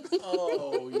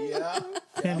 Oh yeah.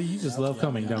 Candy, you just love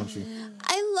coming, don't you?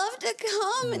 I love to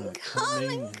come and come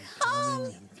and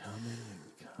come.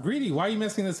 Greedy, why are you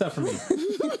messing this up for me?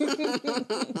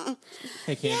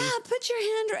 Hey, Candy. Yeah, put your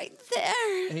hand right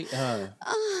there. Hey,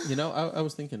 you know, I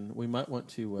was thinking we might want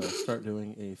to start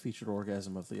doing a featured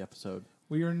orgasm of the episode.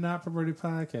 We are not Perverted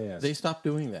Podcast. They stopped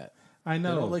doing that. I They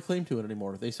know. don't lay claim to it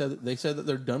anymore. They said that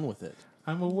they're done with it.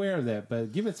 I'm aware of that,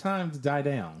 but give it time to die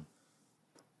down.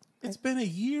 It's been a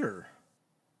year,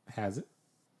 Has it?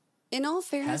 In all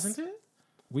fairness, hasn't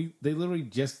it? They literally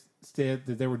just said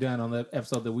that they were done on the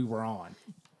episode that we were on.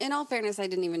 I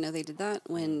didn't even know they did that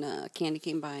when Candy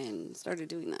came by and started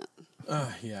doing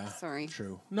that. Yeah. Sorry.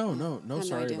 True. No, Had no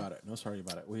sorry idea. about it. No, sorry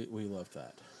about it. We love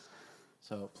that.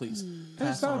 So please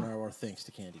pass That's on all. our thanks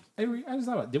to Candy. Hey, I just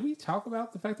thought about it. Did we talk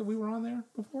about the fact that we were on there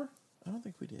before? I don't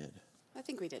think we did. I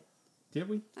think we did. Did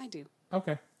we? I do.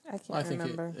 Okay. I can't I think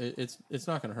remember. it's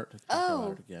not going to hurt to talk Oh.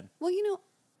 about it again. Well, you know,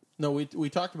 No, we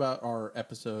talked about our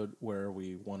episode where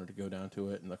we wanted to go down to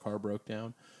it and the car broke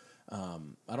down.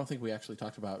 I don't think we actually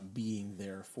talked about being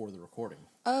there for the recording.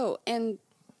 oh, and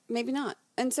maybe not.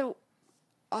 And so,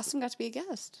 Austin got to be a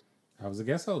guest. I was a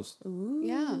guest host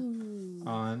Yeah.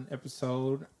 on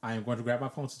episode. I am going to grab my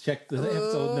phone to check the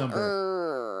episode number.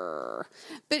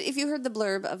 whatever. But if you heard the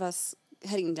blurb of us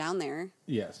heading down there,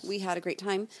 Yes. we had a great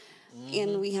time.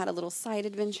 And we had a little side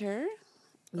adventure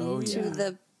Oh, to yeah.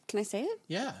 the, can I say it?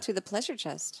 Yeah. To the pleasure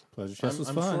chest. Pleasure Chest was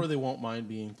I'm fun. sure they won't mind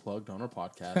being plugged on our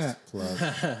podcast. Plug.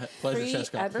 Pleasure Free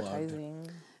Chest got plugged. advertising.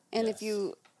 And Yes. if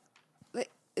you,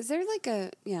 is there like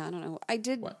a, yeah, I don't know. I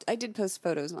did post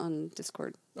photos on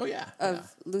Discord Oh, yeah.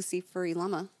 of Lucy Furry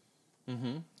Llama.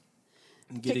 Getting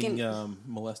picking-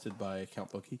 molested by Count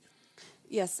Bookie.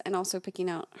 Yes, and also picking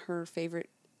out her favorite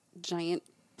giant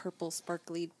purple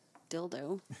sparkly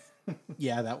dildo.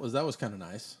 Yeah, that was kind of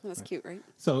nice. That was cute, right?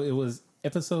 So it was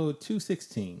episode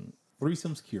 216,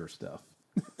 Threesomes Cure Stuff.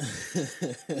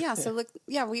 Yeah, so look,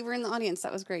 yeah, we were in the audience.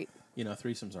 That was great. You know,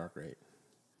 threesomes are great.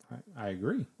 I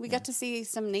agree. We got to see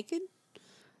some naked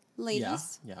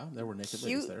ladies. Yeah, there were naked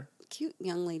ladies there. Cute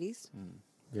young ladies.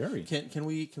 Very. Can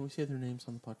we say their names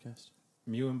on the podcast?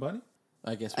 Mew and Bunny?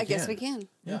 I guess we can.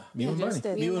 Yeah. Mew and Bunny. just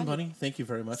did. Mew and Bunny, thank you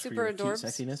very much Super for your cute adorbs.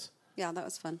 sexiness. Yeah, that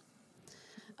was fun.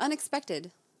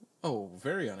 Unexpected. Oh,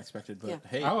 very unexpected, but Yeah.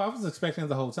 hey. Oh, I was expecting it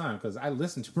the whole time because I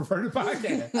listened to Perverted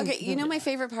Podcast. Okay, you know my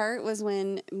favorite part was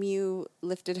when Mew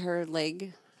lifted her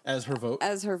leg As her vote.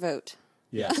 as her vote.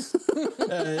 Yes.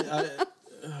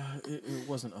 It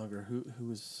wasn't Unger. Who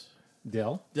was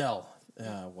Dell. Dell?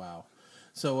 Wow.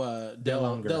 So Del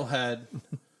Unger.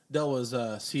 Dell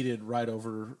was seated right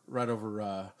over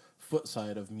foot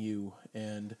side of Mew,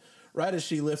 and right as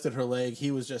she lifted her leg,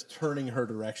 he was just turning her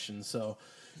direction. So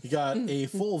you got a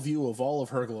full view of all of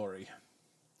her glory.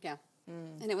 Yeah.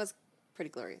 And it was pretty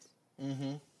glorious.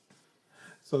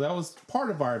 So that was part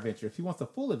of our adventure. If you want the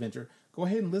full adventure, go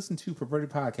ahead and listen to Perverted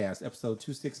Podcast, episode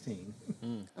 216.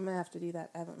 I'm gonna have to do that.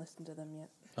 I haven't listened to them yet.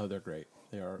 Oh, they're great.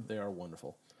 They are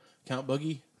wonderful. Count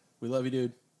Boogie, we love you,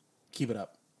 dude. Keep it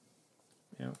up.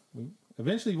 Yeah.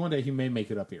 Eventually, one day, he may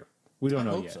make it up here. We don't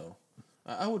know Hope yet. so.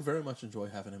 I would very much enjoy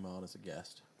having him on as a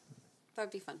guest. That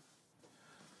would be fun.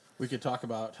 We could talk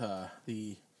about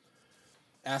the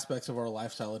aspects of our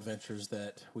lifestyle adventures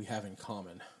that we have in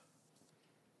common.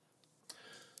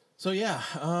 So yeah,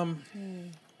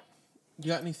 you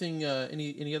got anything?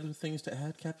 Any other things to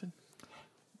add, Captain?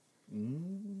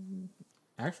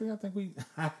 Actually, I think we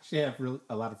actually have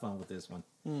a lot of fun with this one.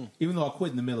 Even though I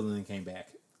quit in the middle and then came back.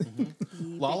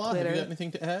 Lala, have you got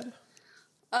anything to add?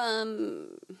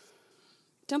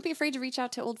 Don't be afraid to reach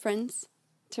out to old friends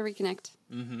to reconnect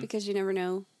because you never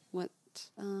know what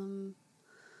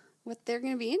they're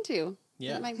going to be into.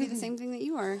 Yeah. It might be the same thing that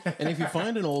you are. And if you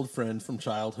find an old friend from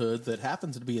childhood that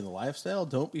happens to be in the lifestyle,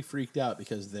 don't be freaked out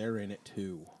because they're in it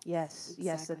too. Yes,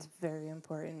 yes, that's very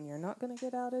important. You're not going to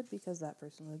get outed because that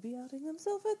person would be outing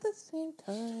themselves at the same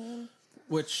time.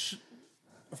 Which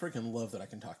I freaking love that I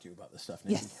can talk to you about this stuff,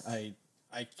 Nikki. Yes.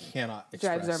 I cannot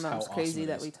express Drives our moms how crazy awesome it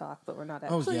that is. we talk, but we're not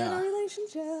Oh, actually in yeah. a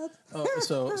relationship.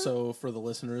 So for the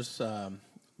listeners,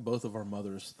 both of our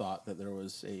mothers thought that there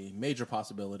was a major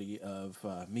possibility of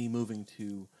me moving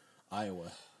to Iowa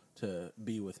to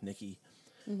be with Nikki,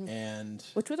 and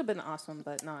Which would have been awesome,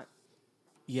 but not.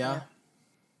 yeah,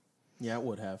 it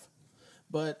would have,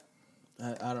 but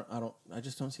I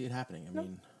just don't see it happening. I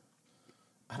mean,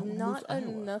 I don't wanna move Not to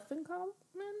Iowa. enough in common?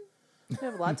 We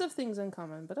have lots of things in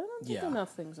common, but I don't think Yeah.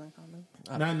 enough things in common.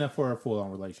 Not enough for a full-on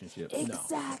relationship.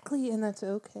 Exactly, and that's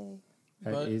okay.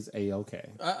 That is A-okay.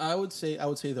 I would say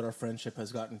that our friendship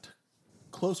has gotten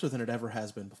closer than it ever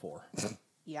has been before.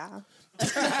 Yeah.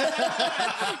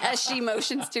 As she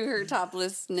motions to her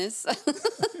toplessness.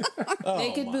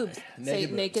 Naked boobs. Say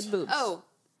naked boobs. Oh,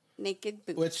 naked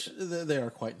boobs. Which they are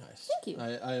quite nice. Thank you.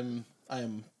 I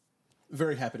am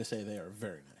very happy to say they are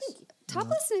very nice.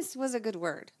 Toplessness was a good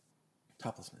word.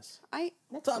 Toplessness. Next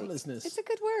week. Toplessness. It's a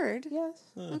good word. Yes.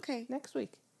 Okay. Next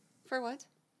week. For what?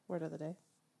 Word of the day.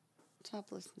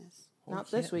 Toplessness. Not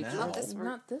this week. now. Not this word.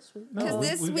 Not this week. Because we-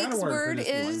 this we've got a week's word for word this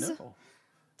week. is. I know.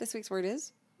 This week's word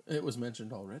is. It was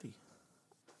mentioned already.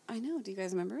 I know. Do you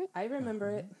guys remember it? I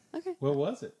remember it. Okay. What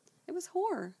was it? It was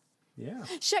whore. Yeah.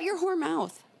 Shut your whore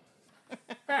mouth.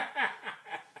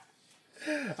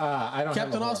 I don't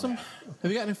Captain have a Awesome, format.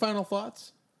 have you got any final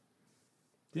thoughts?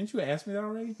 Didn't you ask me that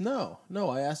already? No.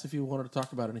 I asked if you wanted to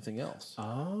talk about anything else.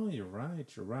 Oh, you're right.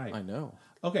 You're right. I know.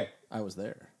 Okay. I was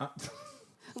there.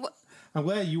 What? I'm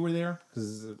glad you were there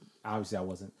because obviously I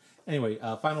wasn't. Anyway,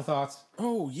 final thoughts.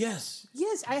 Oh yes.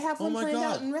 Yes, I have Oh one my planned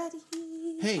God. out and ready.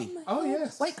 Hey. Oh,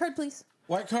 yes. White card, please.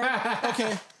 White card.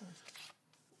 Okay.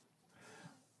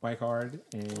 White card.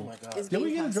 And Oh my God. Is did we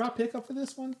being get a passed. drop pickup for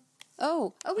this one?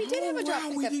 Oh, we did have a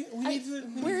drop We pickup. need to.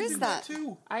 Where is that?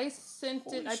 too? I sent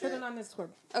it. I put shit. it on Discord.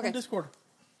 Okay. On Discord.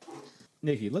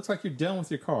 Nikki, looks like you're done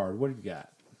with your card. What do you got?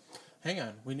 Hang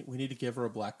on. We need to give her a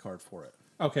black card for it.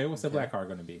 Okay, what's the black card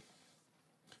going to be?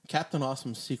 Captain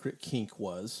Awesome's secret kink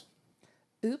was...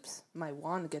 Oops, my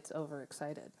wand gets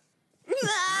overexcited.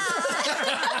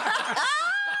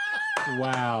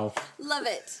 Wow. Love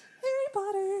it. Harry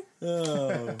Potter.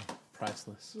 Oh,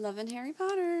 priceless. Loving Harry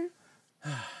Potter.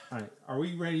 All right. Are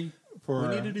we ready for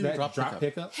We need to do that drop pickup.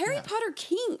 pickup? Harry Potter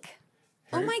kink.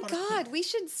 Harry oh my Potter God, we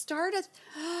should start a...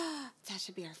 that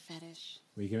should be our fetish.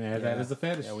 We can add that as a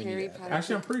fetish. Yeah, we Harry need that. Potter.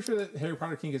 Actually, I'm pretty sure that Harry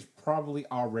Potter King is probably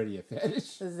already a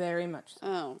fetish. Very much so.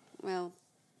 Oh, well,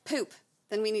 poop.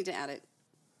 Then we need to add it.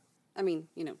 I mean,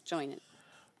 join it.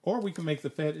 Or we can make the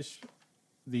fetish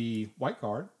the white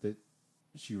card that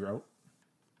she wrote.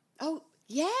 Oh,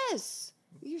 yes.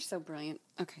 You're so brilliant.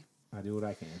 Okay. I do what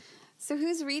I can. So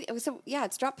who's reading? So, yeah,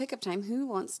 it's drop pickup time. Who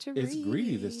wants to read? It's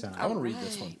Greedy this time. I want to read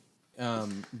this one.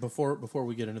 Before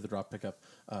we get into the drop pickup,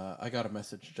 I got a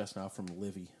message just now from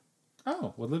Livy.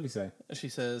 Oh, what'd Livy say? She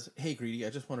says, "Hey, Greedy, I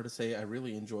just wanted to say I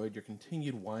really enjoyed your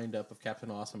continued wind-up of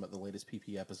Captain Awesome at the latest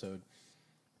PP episode."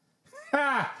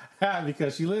 Ha!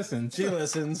 Because she listens. She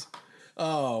listens.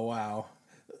 Oh, wow.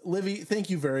 Livy, thank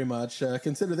you very much.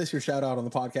 Consider this your shout-out on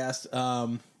the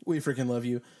podcast. We freaking love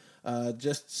you.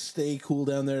 Just stay cool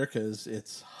down there because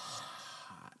it's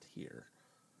hot here.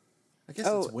 I guess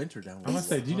it's winter down where I'm going to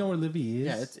say, do you know where Livy is?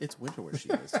 Yeah, it's winter where she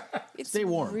is. It's Stay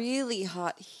warm. really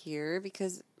hot here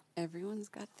because everyone's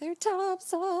got their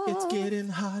tops off. It's getting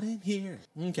hot in here.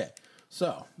 Okay,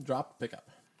 so drop pickup.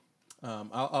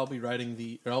 I'll be reading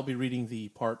the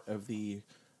part of the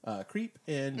creep,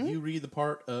 and you read the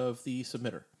part of the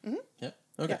submitter. Mm-hmm. Yep.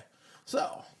 Okay. Yeah.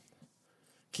 So,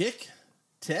 kick,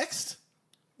 text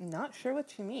Not sure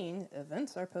what you mean.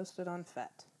 Events are posted on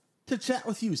FET. to chat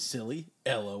with you, silly.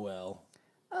 LOL.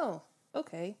 Oh,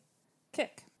 okay.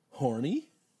 Kick. Horny.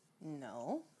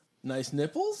 No. Nice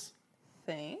nipples.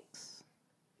 Thanks.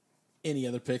 Any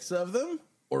other pics of them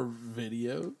or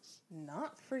videos?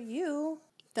 Not for you.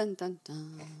 Dun, dun,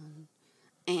 dun.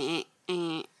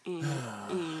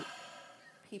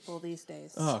 People these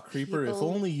days. Oh, Creeper, if People-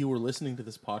 only you were listening to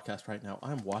this podcast right now.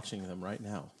 I'm watching them right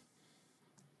now.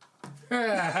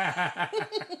 Yeah,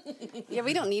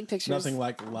 we don't need pictures. Nothing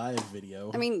like live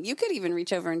video. I mean, you could even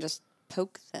reach over and just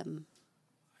poke them.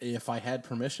 If I had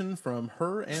permission from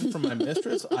her and from my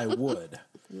mistress, I would.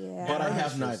 Yeah. But I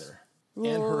have neither. And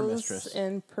her Rules mistress.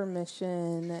 and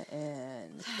permission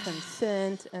and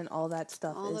consent and all that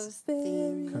stuff All is those very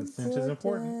things. Consent is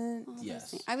important.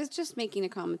 Yes. I was just making a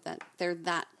comment that they're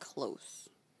that close.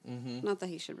 Not that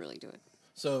he should really do it.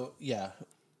 So, yeah.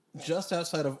 Just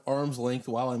outside of arm's length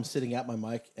while I'm sitting at my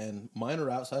mic, and mine are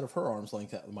outside of her arm's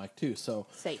length at the mic, too. So,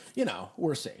 Safe.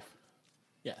 We're safe.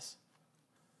 Yes.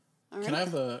 All right. Can I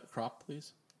have the crop,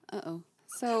 please? Uh-oh.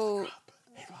 So,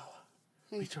 Hey,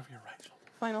 Lala. Reach over your right shoulder.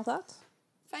 Final thoughts?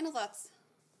 final thoughts.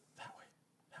 That way.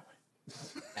 That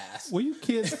way. Ass. Will you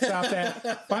kids stop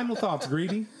that? Final thoughts,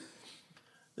 Greedy.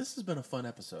 This has been a fun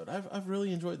episode. I've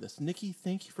really enjoyed this. Nikki,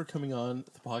 thank you for coming on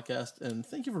the podcast, and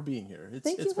thank you for being here.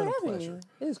 Thank you it's for been a having pleasure. me.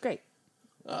 It was great.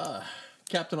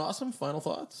 Captain Awesome, final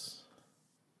thoughts?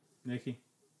 Nikki,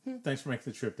 thanks for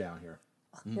making the trip down here.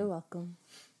 You're welcome.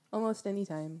 Almost any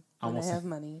time when Almost. I have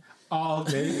money. Oh,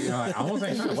 okay. Almost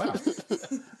ain't sure. Wow.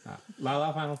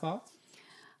 Lala, final thoughts?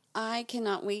 I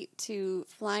cannot wait to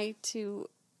fly to,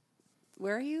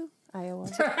 where are you? Iowa.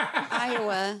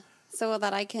 Iowa, so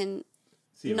that I can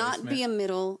See you not later, be Smith. a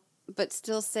middle, but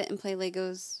still sit and play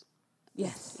Legos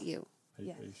Yes. with you. Are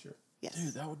Yes. you sure? Yes.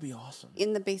 Dude, that would be awesome.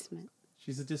 In the basement.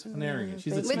 She's a disciplinarian.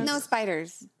 She's With With no expensive.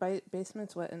 spiders.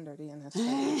 Basement's wet and dirty and has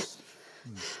spiders.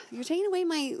 You're taking away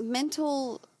my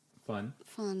mental Fun.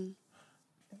 fun.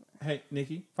 Hey,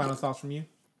 Nikki, final thoughts from you?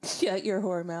 Shut your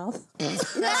whore mouth.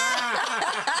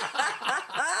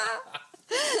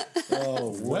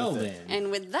 Oh, Well then.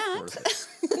 And with that,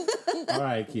 All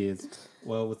right, kids.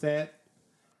 Well, with that,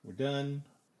 we're done.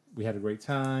 We had a great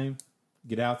time.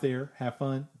 Get out there, have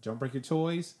fun, don't break your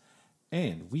toys,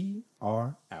 and we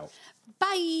are out.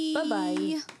 bye.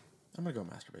 Bye-bye. I'm going to go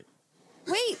masturbate.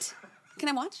 Wait. Can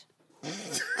I watch?